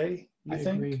to say? I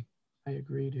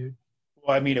agree, dude.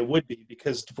 Well, I mean, it would be,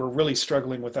 because we're really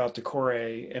struggling without Decore,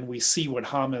 and we see what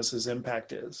James'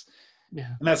 impact is.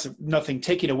 Yeah. And that's nothing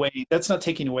taking away. That's not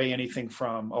taking away anything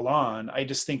from Alon. I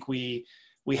just think we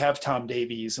have Tom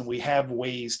Davies, and we have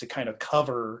ways to kind of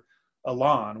cover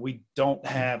Alon. We don't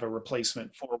have a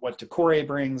replacement for what Decore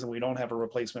brings, and we don't have a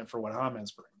replacement for what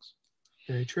James brings.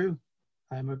 Very true.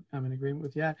 I'm in agreement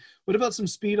with that. What about some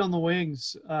speed on the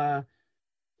wings?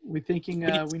 We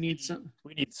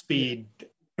need speed.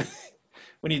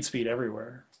 We need speed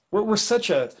everywhere. We're such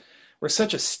a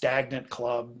stagnant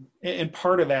club, and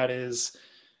part of that is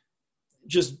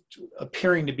just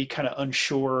appearing to be kind of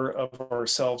unsure of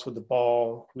ourselves with the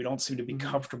ball. We don't seem to be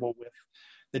comfortable with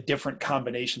the different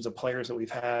combinations of players that we've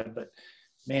had. But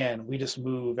man, we just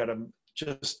move at a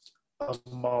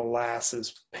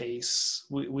molasses pace.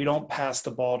 We don't pass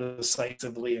the ball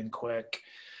decisively and quick.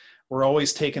 We're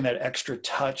always taking that extra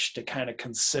touch to kind of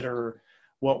consider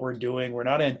what we're doing. We're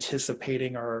not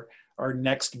anticipating our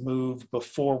next move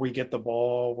before we get the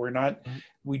ball.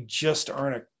 We just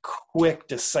aren't a quick,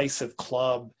 decisive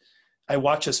club. I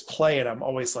watch us play and I'm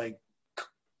always like,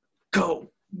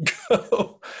 go,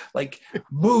 like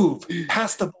move,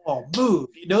 pass the ball, move.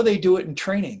 You know, they do it in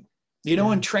training. You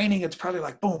know, in training, it's probably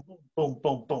like boom, boom, boom,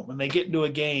 boom, boom. And they get into a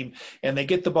game and they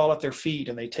get the ball at their feet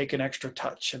and they take an extra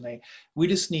touch, and we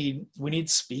need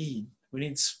speed. We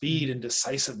need speed and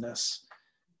decisiveness.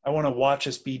 I want to watch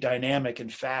us be dynamic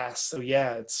and fast. So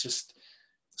yeah, it's just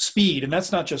speed. And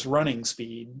that's not just running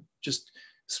speed, just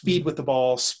speed with the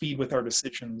ball, speed with our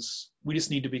decisions. We just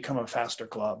need to become a faster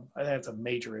club. I think that's a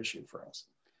major issue for us.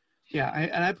 Yeah.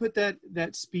 I put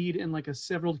that speed in like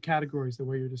several categories, the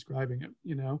way you're describing it.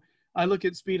 You know, I look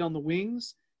at speed on the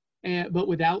wings, but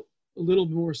without a little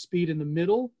more speed in the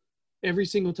middle. Every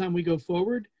single time we go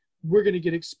forward, we're going to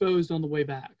get exposed on the way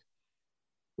back.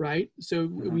 Right? So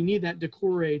we need that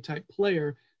Decore type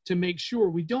player to make sure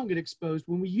we don't get exposed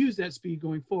when we use that speed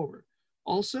going forward.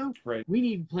 Also, we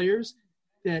need players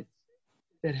that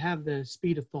have the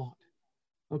speed of thought.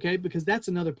 Okay? Because that's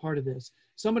another part of this.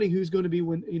 Somebody who's going to be,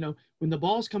 when the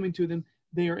ball's coming to them,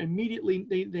 they are immediately,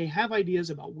 they have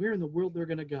ideas about where in the world they're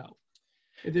going to go.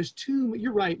 If there's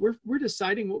you're right. We're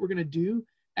deciding what we're going to do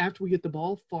after we get the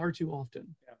ball far too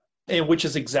often. Yeah. And which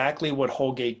is exactly what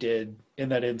Holgate did in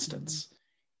that instance.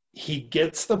 He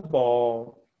gets the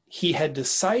ball. He had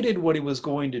decided what he was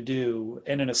going to do,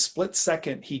 and in a split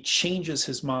second, he changes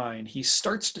his mind. He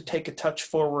starts to take a touch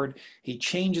forward. He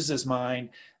changes his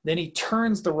mind. Then he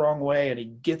turns the wrong way, and he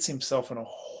gets himself in a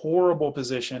horrible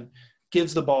position,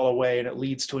 gives the ball away, and it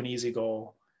leads to an easy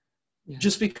goal. Yeah.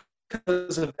 Just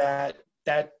because of that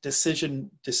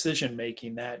decision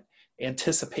making, that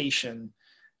anticipation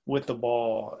with the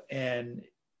ball, and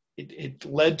it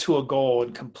led to a goal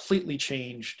and completely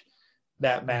changed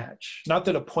that match. Not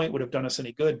that a point would have done us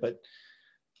any good, but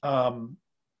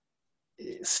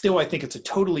still, I think it's a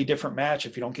totally different match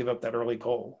if you don't give up that early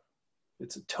goal.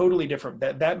 It's a totally different,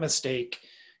 that mistake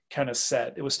kind of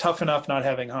set. It was tough enough not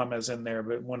having James in there,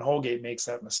 but when Holgate makes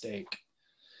that mistake,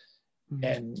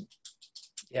 and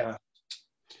yeah.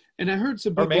 And I heard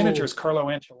some Our people. manager is Carlo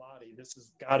Ancelotti. This has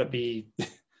got to be.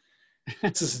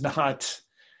 This is not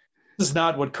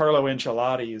what Carlo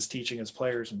Ancelotti is teaching his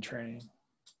players in training.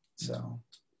 So.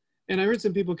 And I heard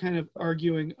some people kind of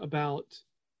arguing about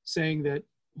saying that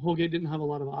Holgate didn't have a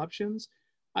lot of options.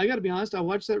 I got to be honest. I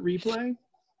watched that replay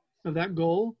of that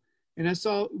goal, and I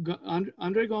saw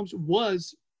Andre Gomes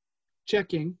was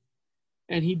checking,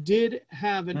 and he did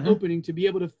have an opening to be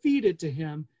able to feed it to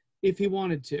him if he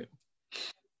wanted to.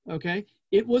 Okay?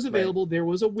 It was available. Right. There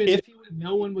was a window.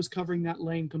 No one was covering that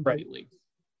lane completely. Right.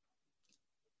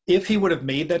 If he would have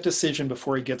made that decision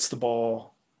before he gets the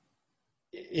ball,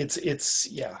 it's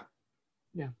yeah.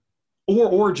 Yeah.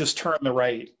 Or just turn the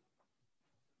right,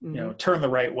 turn the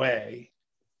right way.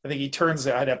 I think he turns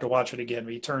it. I'd have to watch it again.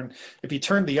 But if he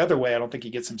turned the other way, I don't think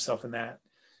he gets himself in that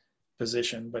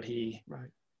position. But he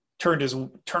turned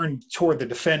toward the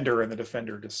defender, and the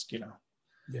defender just, Yeah.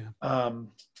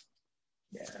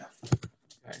 Yeah.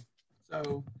 Okay.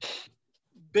 So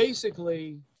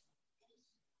basically,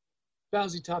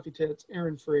 Fauzi Toffee Tits,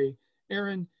 Aaron Free.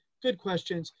 Aaron, good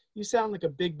questions. You sound like a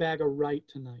big bag of right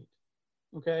tonight.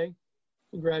 Okay?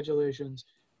 Congratulations.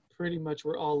 Pretty much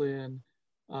we're all in.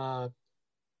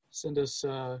 Send us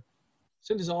all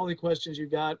the questions you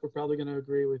got. We're probably going to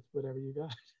agree with whatever you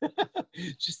got.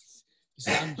 just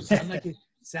sound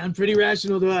pretty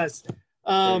rational to us.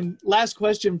 Last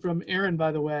question from Aaron,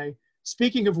 by the way.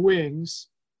 Speaking of wings,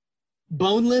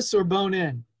 boneless or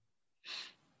bone-in?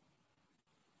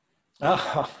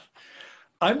 I'm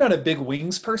not a big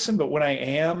wings person, but when I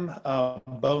am,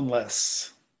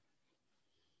 boneless.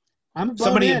 I'm a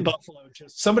bone-in.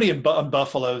 Somebody in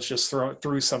Buffalo just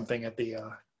threw something at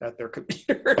their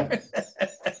computer.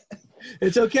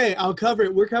 It's okay. I'll cover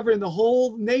it. We're covering the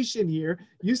whole nation here.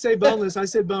 You say boneless, I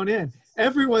said bone-in.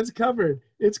 Everyone's covered.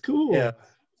 It's cool. Yeah.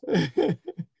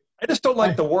 I just don't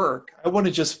like the work. I want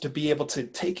to just to be able to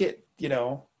take it,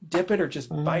 dip it or just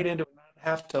bite into it and not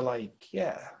have to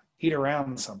eat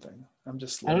around something. I'm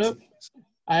just lazy.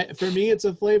 I don't know. For me, it's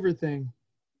a flavor thing.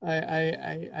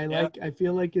 I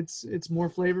feel like it's more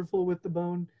flavorful with the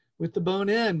bone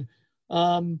in.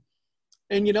 And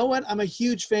you know what? I'm a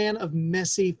huge fan of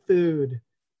messy food.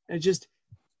 And just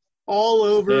all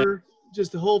over,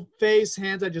 just the whole face,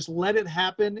 hands, I just let it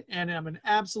happen, and I'm an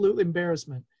absolute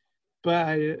embarrassment. But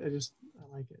I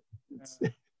like it.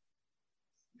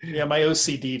 Yeah, my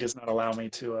OCD does not allow me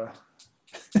to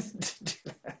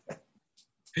do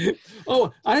that.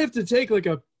 Oh, I have to take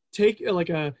a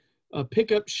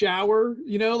pickup shower,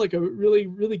 like a really,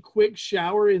 really quick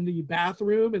shower in the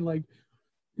bathroom and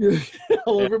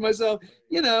all over myself.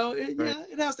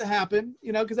 It has to happen,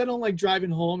 because I don't like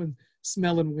driving home and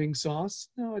smelling wing sauce.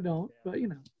 No, I don't. But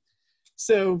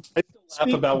so I still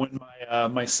laugh about when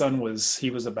my son was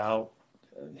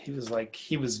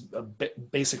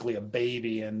basically a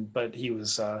baby, but he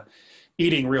was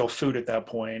eating real food at that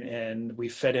point, and we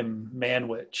fed him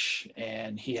manwich,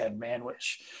 and he had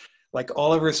manwich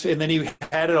all over his, and then he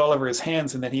had it all over his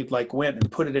hands, and then he went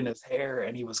and put it in his hair,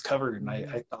 and he was covered. And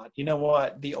I thought, you know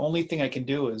what? The only thing I can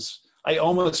do is I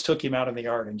almost took him out in the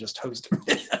yard and just hosed him.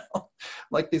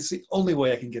 This is the only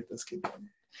way I can get this kid done.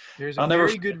 There's a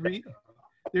very good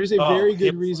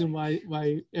reason why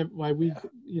we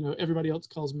everybody else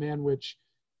calls manwich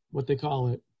what they call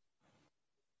it.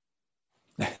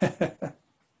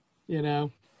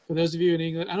 For those of you in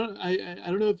England, I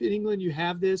don't know if in England you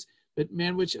have this, but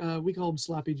manwich, we call them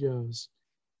sloppy joes.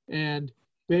 And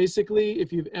basically,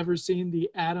 if you've ever seen the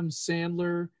Adam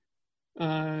Sandler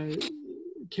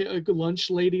lunch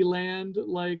lady land,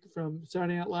 from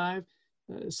Saturday Night Live,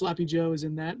 sloppy joe is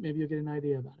in that. Maybe you'll get an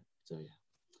idea about it. So yeah.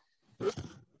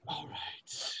 All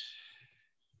right.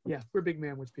 Yeah, we're big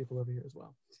manwich people over here as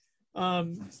well.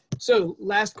 So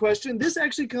last question. This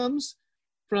actually comes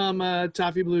from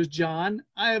Toffee Blues John.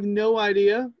 I have no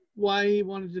idea why he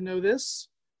wanted to know this,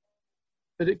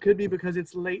 but it could be because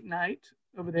it's late night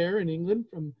over there in England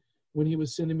from when he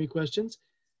was sending me questions.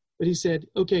 But he said,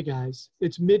 okay, guys,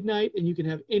 it's midnight and you can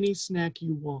have any snack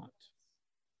you want.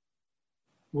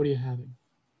 What are you having?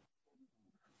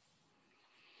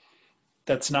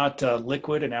 That's not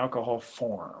liquid in alcohol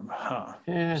form, huh?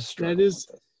 Yeah, that is.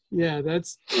 Yeah,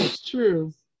 that's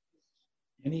true.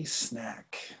 Any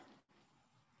snack.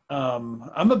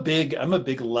 I'm a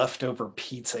big leftover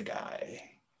pizza guy.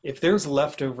 If there's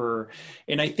leftover,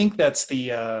 and I think that's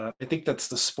the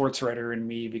sports writer in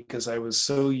me, because I was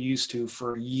so used to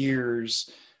for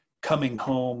years coming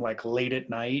home late at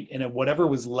night, and whatever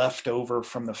was left over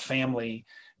from the family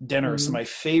dinner. Mm-hmm. So my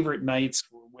favorite nights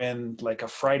were when a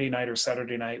Friday night or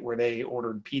Saturday night where they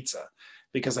ordered pizza,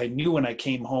 because I knew when I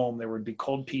came home there would be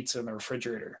cold pizza in the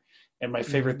refrigerator, and my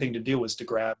favorite thing to do was to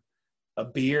grab a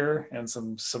beer and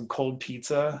some cold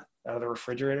pizza out of the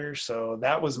refrigerator. So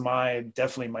that was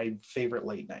definitely my favorite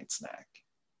late night snack.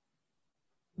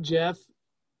 Jeff,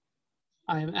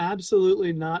 I am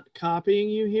absolutely not copying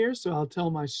you here, so I'll tell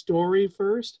my story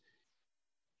first.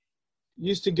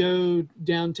 Used to go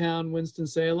downtown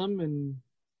Winston-Salem and,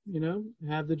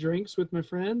 have the drinks with my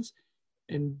friends.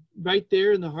 And right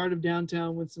there in the heart of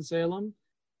downtown Winston-Salem,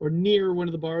 or near one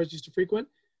of the bars I used to frequent,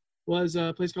 was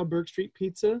a place called Burke Street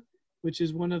Pizza, which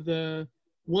is one of the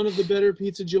better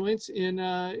pizza joints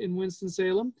in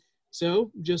Winston-Salem.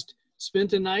 So just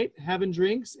spent a night having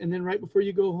drinks, and then right before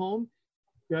you go home,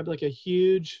 grab like a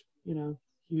huge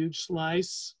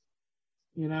slice,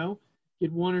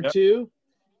 get one or two,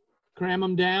 cram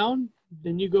them down,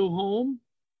 then you go home.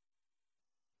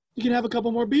 You can have a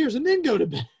couple more beers and then go to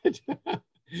bed.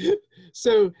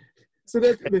 so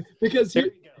that's because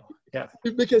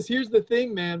because here's the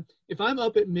thing, man. If I'm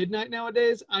up at midnight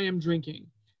nowadays, I am drinking.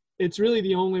 It's really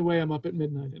the only way I'm up at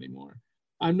midnight anymore.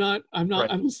 I'm not right.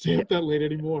 I don't stay up that late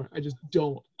anymore. I just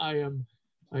don't. I'm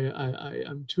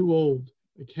too old.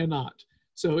 I cannot.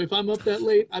 So if I'm up that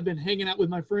late, I've been hanging out with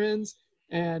my friends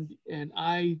and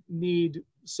I need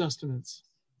sustenance.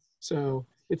 So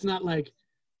it's not like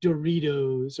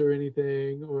Doritos or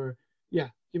anything, or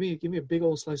give me a big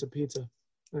old slice of pizza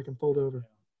that I can fold over.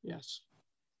 Yes.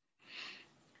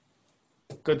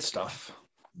 Good stuff.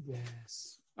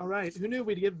 Yes. All right. Who knew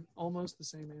we'd give almost the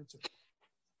same answer?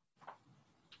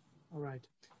 All right.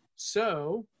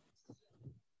 So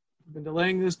I've been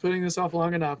delaying this, putting this off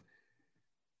long enough.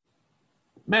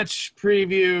 Match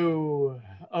preview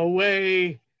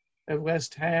away at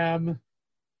West Ham.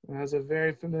 It has a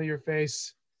very familiar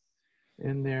face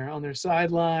in there on their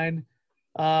sideline.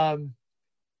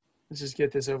 Let's just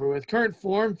get this over with. Current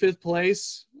form, 5th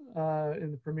place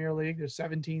in the Premier League. They're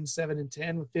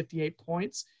 17-7-10 with 58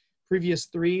 points. Previous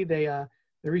 3, they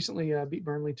recently beat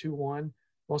Burnley 2-1,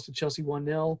 lost to Chelsea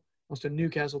 1-0, lost to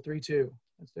Newcastle 3-2.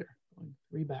 That's their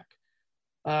 3 back.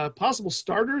 Possible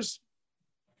starters,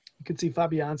 you could see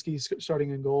Fabianski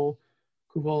starting in goal,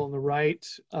 Koval on the right,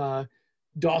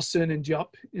 Dawson and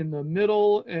Jupp in the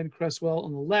middle, and Cresswell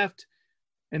on the left.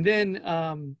 And then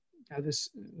this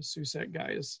Soucek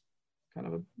guy is kind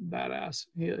of a badass.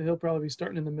 He'll probably be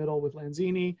starting in the middle with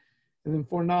Lanzini, and then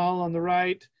Fornal on the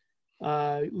right,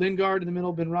 Lingard in the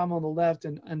middle, Benrahma on the left,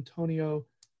 and Antonio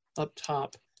up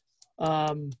top.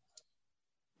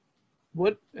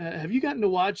 What have you gotten to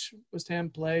watch West Ham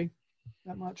play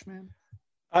that much, man?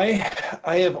 I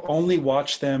have only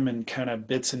watched them in kind of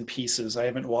bits and pieces. I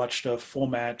haven't watched a full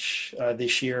match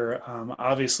this year.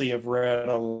 Obviously, I've read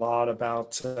a lot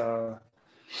about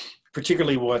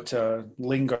particularly what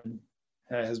Lingard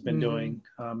has been doing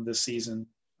this season.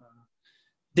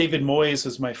 David Moyes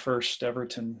was my first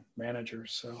Everton manager,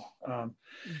 so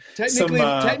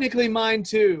technically mine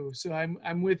too. So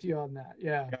I'm with you on that.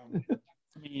 Yeah.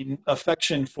 I mean,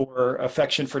 affection for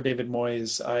David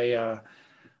Moyes.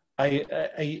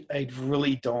 I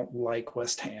really don't like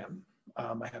West Ham.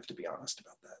 I have to be honest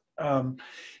about that.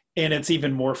 And it's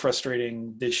even more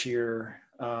frustrating this year,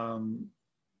 kind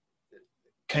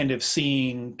of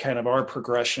seeing kind of our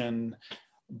progression,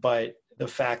 but the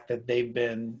fact that they've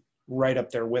been right up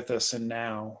there with us, and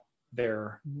now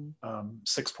they're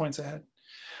 6 points ahead.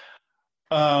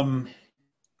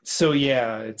 So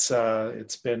yeah,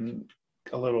 it's been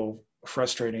a little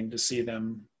frustrating to see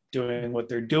them doing what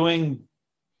they're doing,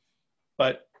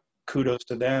 but kudos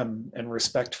to them and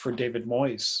respect for David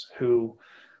Moyes, who's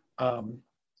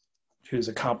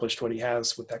accomplished what he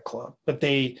has with that club. But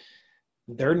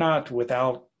they're not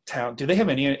without talent. Do they have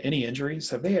any injuries?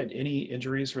 Have they had any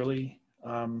injuries really?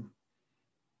 I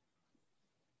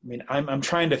mean, I'm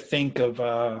trying to think of.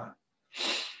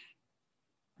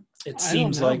 It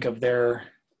seems like of their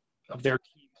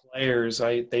key players,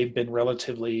 they've been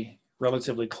relatively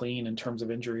clean in terms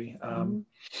of injury.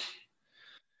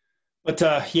 But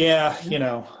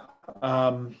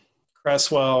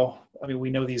Cresswell. I mean,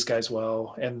 we know these guys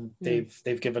well, and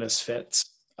they've given us fits.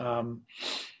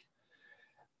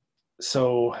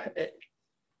 So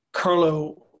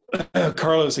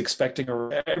Carlo's expecting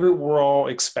we're all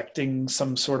expecting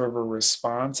some sort of a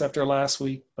response after last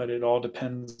week, but it all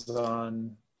depends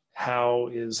on how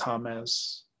is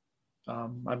James.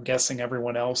 I'm guessing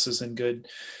everyone else is in good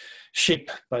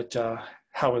shape, but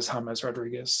how is James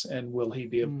Rodriguez, and will he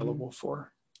be available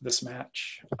for this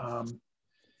match?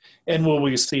 And will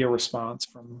we see a response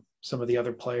from some of the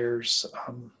other players?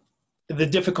 The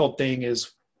difficult thing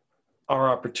is our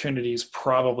opportunities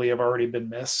probably have already been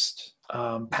missed.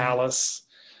 Palace,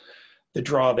 the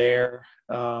draw there,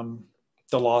 the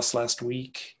loss last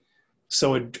week.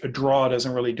 So a draw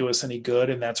doesn't really do us any good,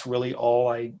 and that's really all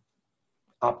I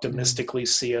optimistically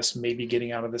see us maybe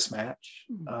getting out of this match.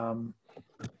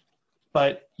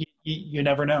 But you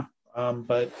never know.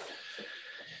 But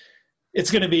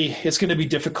it's going to be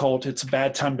difficult. It's a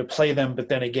bad time to play them. But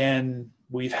then again,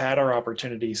 we've had our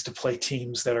opportunities to play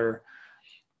teams that are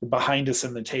behind us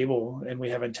in the table, and we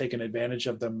haven't taken advantage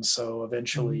of them. So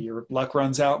eventually your luck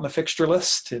runs out in the fixture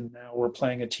list, and now we're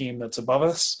playing a team that's above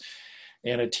us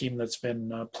and a team that's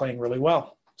been playing really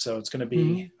well. So it's going to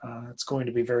be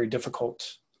very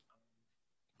difficult.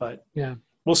 But yeah,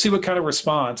 we'll see what kind of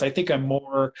response. I think I'm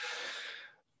more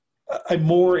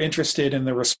interested in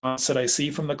the response that I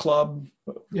see from the club,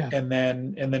 and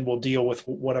then we'll deal with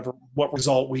what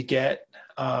result we get.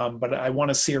 But I want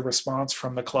to see a response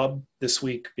from the club this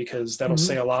week, because that'll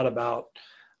say a lot about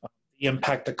the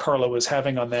impact that Carlo is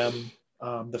having on them.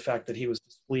 The fact that he was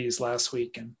displeased last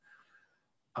week, and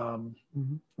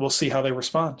we'll see how they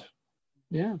respond.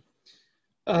 Yeah.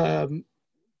 I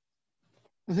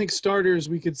think starters,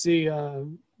 we could see,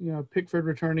 Pickford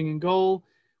returning in goal.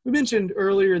 We mentioned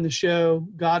earlier in the show,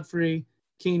 Godfrey,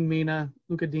 Keane, Mina,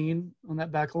 Luka Dean on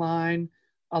that back line,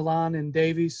 Alan and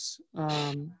Davies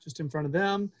just in front of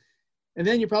them. And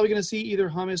then you're probably going to see either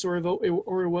Hummus or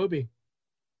Iwobi.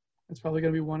 That's probably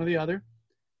going to be one or the other.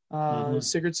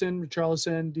 Sigurdsson,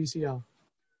 Richarlison, DCL.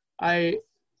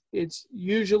 It's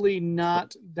usually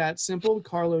not that simple.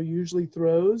 Carlo usually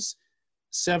throws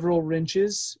several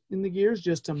wrenches in the gears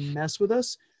just to mess with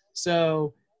us.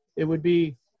 So I'd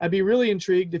be really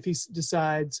intrigued if he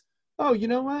decides, oh, you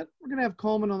know what? We're going to have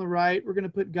Coleman on the right. We're going to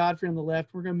put Godfrey on the left.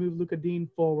 We're going to move Luka Dean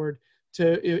forward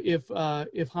if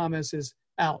Hummus is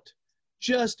out,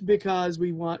 just because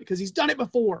because he's done it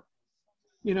before.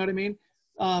 You know what I mean?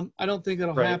 I don't think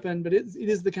that'll happen, but it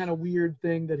is the kind of weird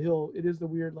thing that it is the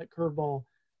weird like curveball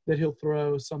that he'll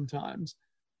throw sometimes.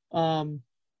 Are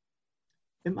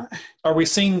we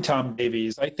seeing Tom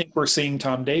Davies? I think we're seeing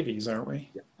Tom Davies, aren't we?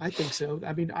 Yeah, I think so.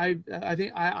 I mean, I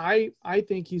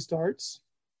think he starts.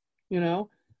 So,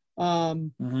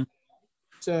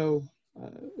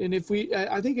 and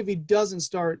I think if he doesn't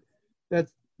start,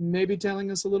 that's maybe telling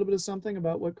us a little bit of something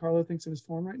about what Carlo thinks of his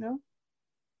form right now.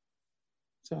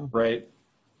 So right.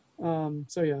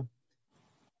 So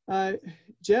yeah.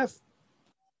 Jeff,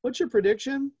 what's your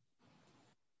prediction?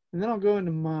 And then I'll go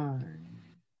into mine.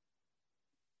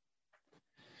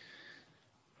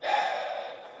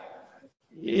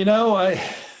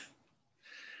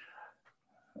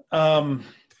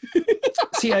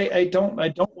 I don't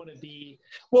want to be,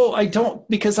 well, I don't,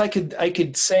 because I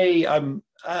could say I'm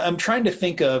trying to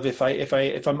think of if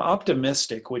I'm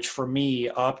optimistic, which for me,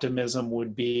 optimism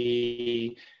would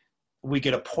be we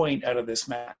get a point out of this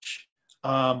match.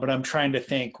 But I'm trying to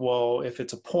think, well, if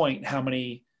it's a point, how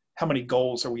many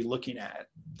goals are we looking at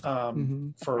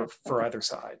for either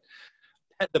side?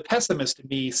 The pessimist to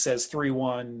me says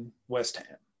 3-1 West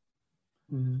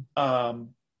Ham.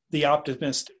 The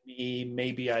optimist to me,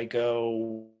 maybe I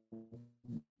go,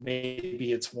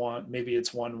 maybe it's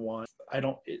 1-1.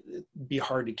 It'd be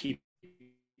hard to keep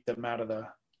them out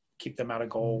of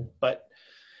goal. But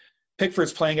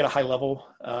Pickford's playing at a high level.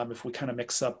 If we kind of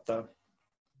mix up the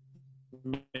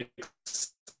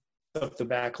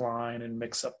back line and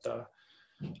mix up the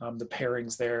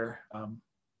pairings there,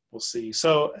 we'll see.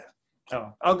 So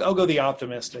I'll go the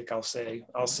optimistic. I'll say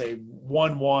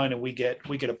 1-1, and we get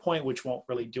a point, which won't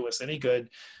really do us any good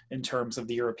in terms of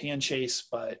the European chase,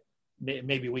 but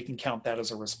maybe we can count that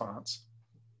as a response.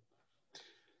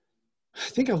 I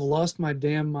think I've lost my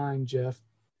damn mind, Jeff,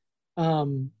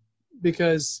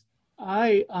 because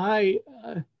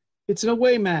it's an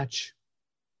away match.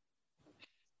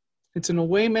 It's an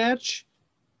away match.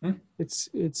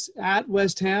 It's at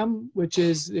West Ham, which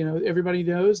is, everybody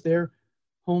knows their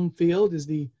home field is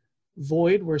the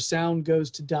void where sound goes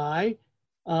to die.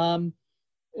 And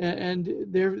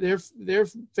their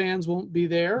fans won't be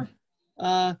there.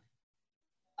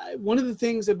 One of the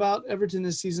things about Everton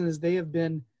this season is they have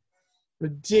been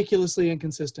ridiculously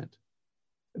inconsistent.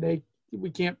 We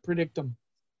can't predict them.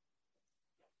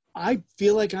 I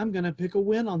feel like I'm going to pick a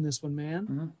win on this one,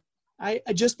 man. I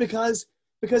just because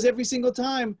every single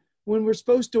time when we're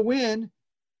supposed to win,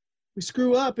 we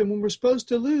screw up, and when we're supposed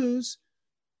to lose,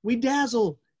 we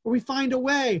dazzle, or we find a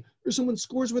way, or someone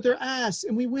scores with their ass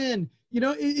and we win.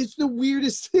 It's the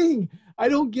weirdest thing. I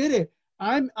don't get it.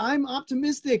 I'm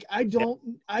optimistic. I don't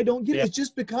get it. It's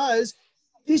just because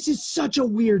this is such a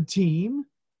weird team.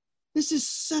 This is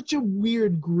such a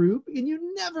weird group, and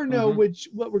you never know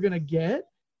what we're gonna get.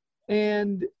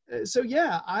 And so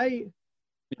I'm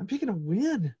picking a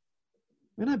win.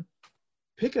 I'm gonna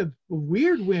pick a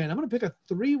weird win. I'm gonna pick a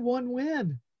 3-1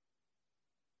 win.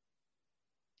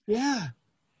 Yeah.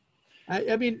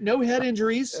 I mean, no head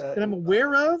injuries that I'm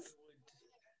aware of.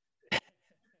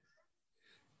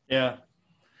 Yeah.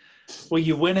 Well,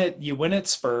 you win at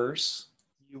Spurs,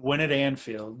 you win at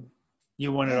Anfield,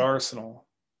 you win at Arsenal,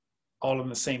 all in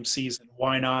the same season.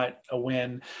 Why not a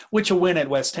win? Which a win at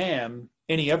West Ham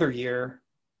any other year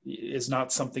is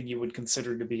not something you would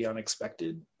consider to be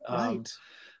unexpected. Right.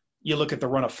 You look at the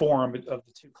run of form of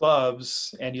the two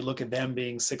clubs, and you look at them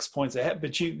being 6 points ahead.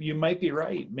 But you might be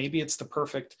right. Maybe it's the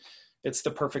perfect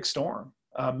storm.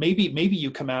 Maybe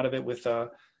you come out of it with a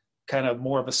kind of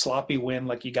more of a sloppy win,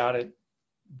 like you got at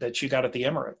the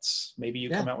Emirates. Maybe you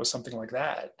come out with something like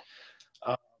that.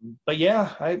 But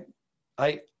yeah,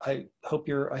 I hope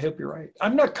you're right.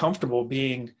 I'm not comfortable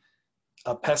being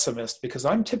a pessimist because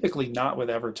I'm typically not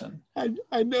with Everton.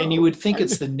 I know. And you would think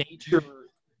it's the nature.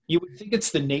 You would think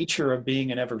it's the nature of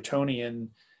being an Evertonian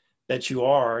that you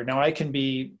are. Now I can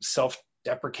be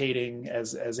self-deprecating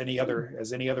as any other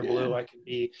blue. I can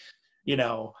be,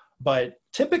 but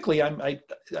typically I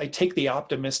take the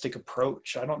optimistic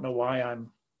approach. I don't know why I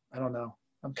don't know.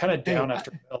 I'm kind of down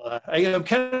after Villa. I'm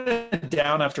kind of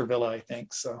down after Villa, I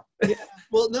think. So. Yeah.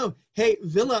 Well, no. Hey,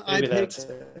 Villa, Maybe I picked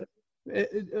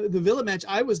the Villa match.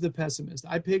 I was the pessimist.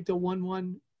 I picked a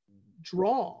 1-1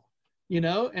 draw,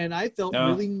 and I felt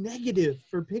really negative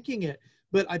for picking it.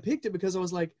 But I picked it because I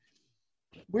was like,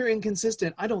 we're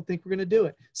inconsistent. I don't think we're going to do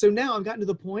it. So now I've gotten to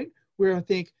the point where I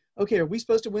think, okay, are we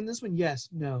supposed to win this one? Yes.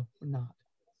 No, we're not.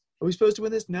 Are we supposed to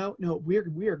win this? No. We are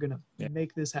going to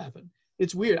make this happen.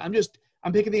 It's weird.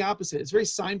 I'm picking the opposite. It's very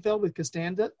Seinfeld with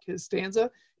Costanza.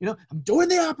 I'm doing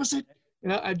the opposite.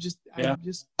 I'm just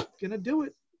going to do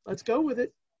it. Let's go with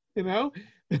it.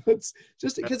 It's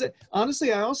just because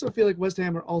honestly, I also feel like West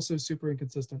Ham are also super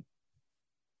inconsistent.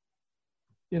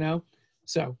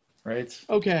 So right.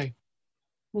 Okay,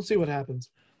 we'll see what happens.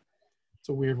 It's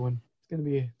a weird one. It's gonna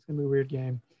be a weird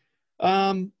game.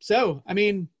 So I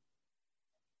mean,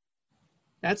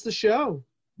 that's the show,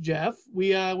 Jeff. We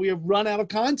have run out of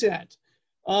content.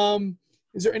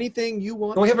 Is there anything you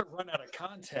want? We haven't run out of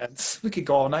content. We could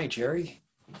go all night, Jerry.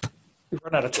 We've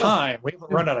run out of time. We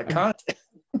haven't run out of content.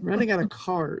 Running out of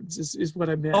cards is what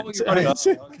I meant. Oh, you're running out.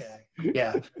 Okay.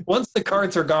 Yeah. Once the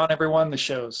cards are gone, everyone, the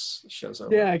show's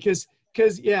over. Yeah, because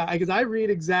I read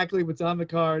exactly what's on the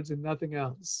cards and nothing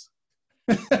else.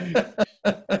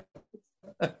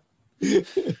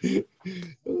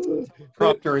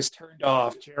 Prompter is turned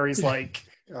off. Jerry's like,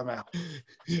 I'm out.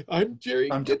 I'm Jerry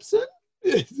Gibson.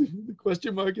 The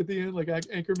question mark at the end, like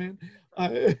Anchorman.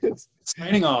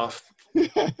 Signing off.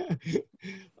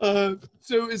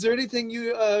 So is there anything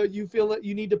you feel that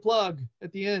you need to plug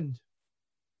at the end?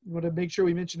 You want to make sure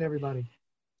we mention everybody?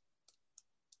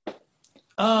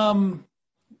 No,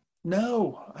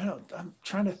 I don't. I'm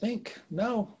trying to think.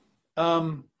 No.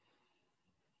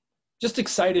 Just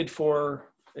excited for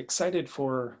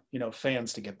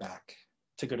fans to get back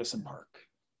to Goodison Park.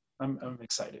 I'm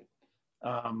excited.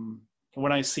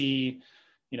 When I see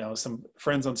some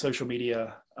friends on social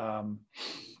media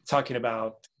talking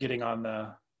about getting on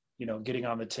the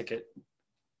ticket,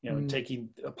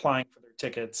 applying for their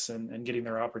tickets and getting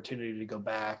their opportunity to go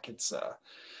back, it's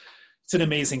an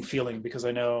amazing feeling because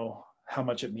I know how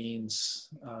much it means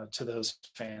to those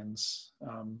fans,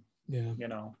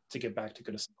 to get back to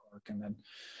Goodison Park,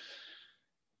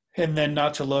 and then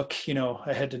not to look,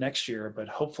 ahead to next year, but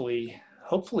hopefully,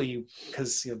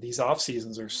 because these off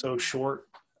seasons are so short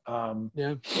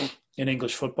in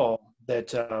English football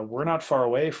that we're not far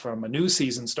away from a new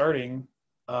season starting,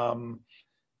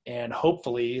 and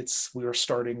hopefully we are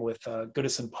starting with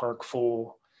Goodison Park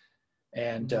full,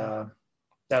 and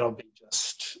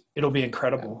it'll be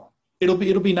incredible. It'll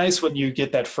be nice when you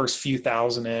get that first few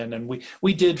thousand in, and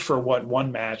we did for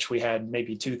one match we had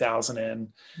maybe 2,000 in,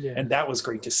 and that was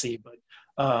great to see. But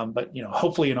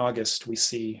hopefully in August we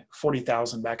see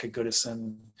 40,000 back at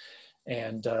Goodison,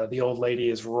 and the old lady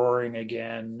is roaring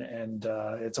again, and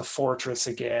it's a fortress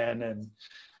again, and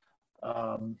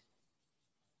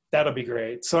that'll be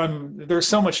great. So there's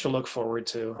so much to look forward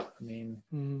to. I mean,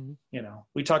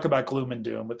 we talk about gloom and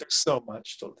doom, but there's so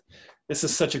much. This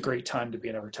is such a great time to be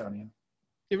an Evertonian.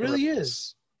 It really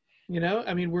is.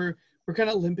 I mean, we're kind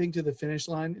of limping to the finish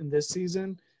line in this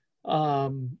season.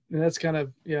 And that's kind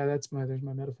of, there's my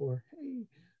metaphor.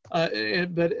 Hey,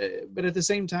 but at the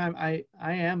same time,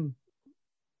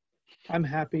 I'm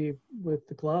happy with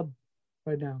the club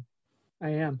right now. I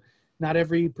am. Not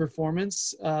every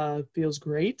performance feels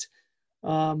great,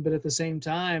 but at the same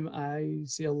time, I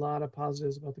see a lot of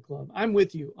positives about the club. I'm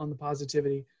with you on the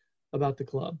positivity about the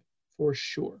club for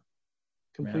sure.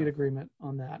 Complete agreement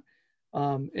on that.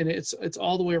 And it's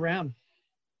all the way around.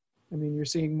 I mean, you're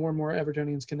seeing more and more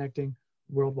Evertonians connecting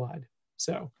worldwide.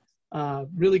 So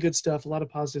really good stuff. A lot of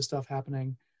positive stuff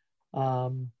happening.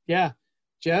 Yeah,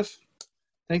 Jeff,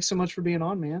 thanks so much for being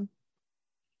on, man.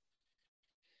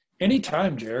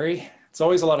 Anytime, Jerry. It's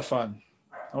always a lot of fun.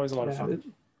 Always a lot of fun.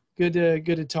 Good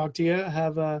to talk to you.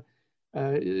 Have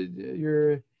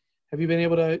you been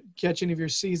able to catch any of your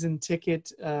season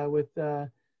ticket with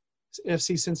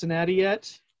FC Cincinnati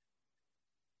yet?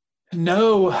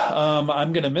 No,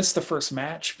 I'm going to miss the first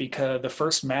match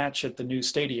at the new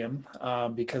stadium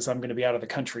because I'm going to be out of the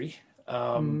country.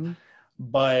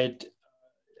 But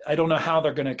I don't know how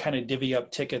they're going to kind of divvy up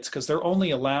tickets because they're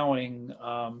only allowing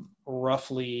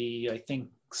roughly, I think,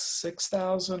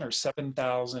 6,000 or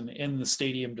 7,000 in the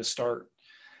stadium to start.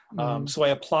 So I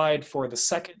applied for the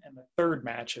second and the third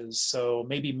matches. So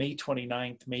maybe May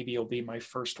 29th, maybe it'll be my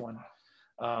first one.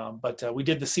 But we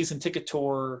did the season ticket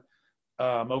tour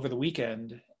over the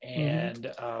weekend,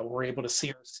 and we're able to see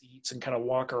our seats and kind of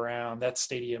walk around. That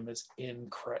stadium is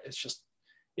incredible.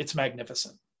 It's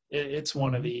magnificent. It's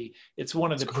one of the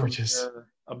premier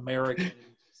American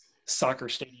soccer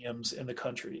stadiums in the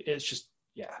country. It's just,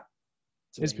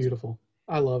 it's beautiful.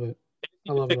 I love it.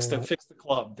 Fix the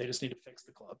club. They just need to fix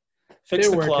the club. Fix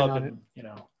the club, and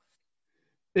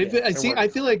I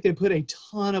feel like they put a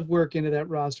ton of work into that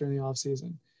roster in the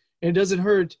offseason. And it doesn't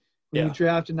hurt when you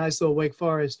draft a nice little Wake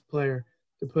Forest player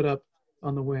to put up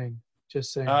on the wing.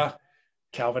 Just saying.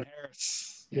 Calvin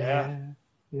Harris. Yeah.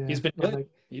 He's been good.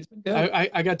 He's been good.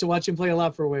 I got to watch him play a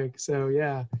lot for Wake.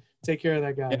 So, take care of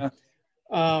that guy.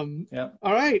 All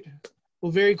right.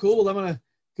 Well, very cool. Well, I'm going to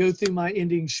go through my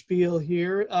ending spiel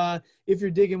here. If you're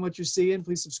digging what you're seeing,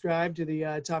 please subscribe to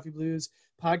the Toffee Blues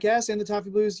podcast and the Toffee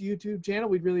Blues YouTube channel.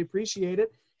 We'd really appreciate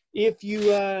it. If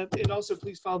you and also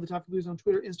please follow the Toffee Blues on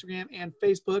Twitter, Instagram, and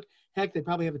Facebook. Heck, they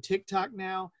probably have a TikTok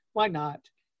now. Why not?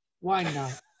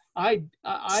 I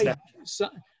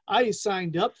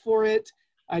signed up for it.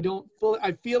 I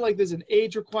feel like there's an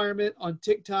age requirement on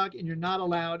TikTok, and you're not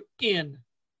allowed in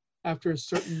after a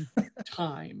certain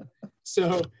time.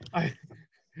 So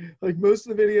like most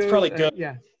of the videos, it's probably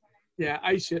good.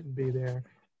 I shouldn't be there.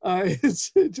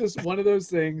 It's just one of those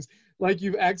things. Like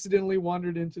you've accidentally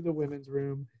wandered into the women's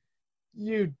room.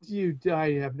 I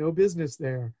have no business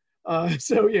there.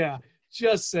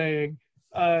 Just saying.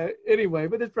 Anyway,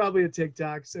 but there's probably a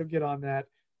TikTok, so get on that.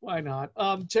 Why not?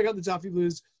 Check out the Toffee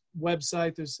Blues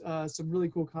website. There's some really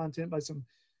cool content by some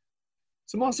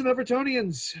awesome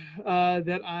Evertonians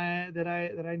that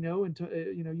I know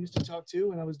and used to talk to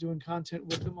when I was doing content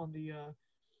with them on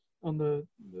the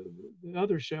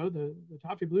other show, the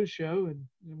Toffee Blues show, and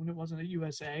when it wasn't at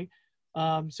USA.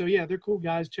 They're cool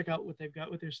guys. Check out what they've got,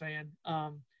 what they're saying.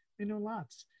 They know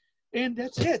lots. And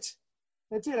that's it.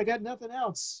 I got nothing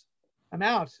else. I'm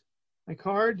out. My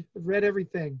card, I've read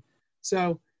everything.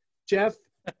 So, Jeff,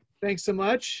 thanks so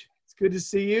much. It's good to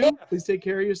see you. Please take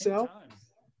care of yourself.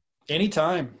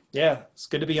 Anytime. Yeah, it's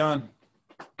good to be on.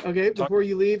 Okay, before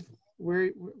you leave,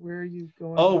 where are you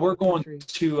going? Oh, we're going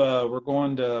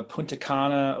to Punta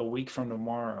Cana a week from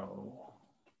tomorrow.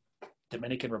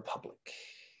 Dominican Republic.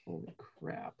 Holy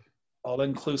crap.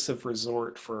 All-inclusive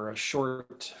resort for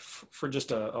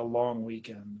just a long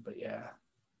weekend, but yeah.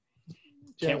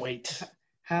 Can't wait.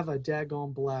 Have a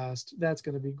daggone blast. That's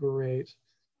going to be great.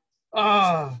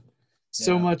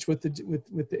 So much with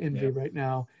the envy right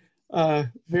now.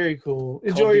 Very cool.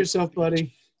 Enjoy yourself,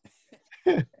 buddy.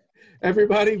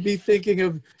 Everybody be thinking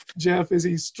of Jeff as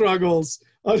he struggles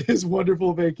on his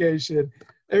wonderful vacation.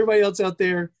 Everybody else out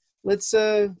there, let's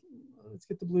get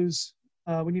the Blues.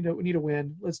 We need a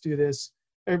win. Let's do this.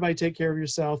 Everybody take care of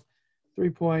yourself.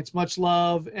 3 points. Much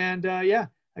love. And I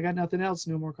got nothing else.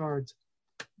 No more cards.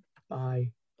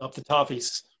 Bye. Up the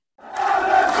Toffees.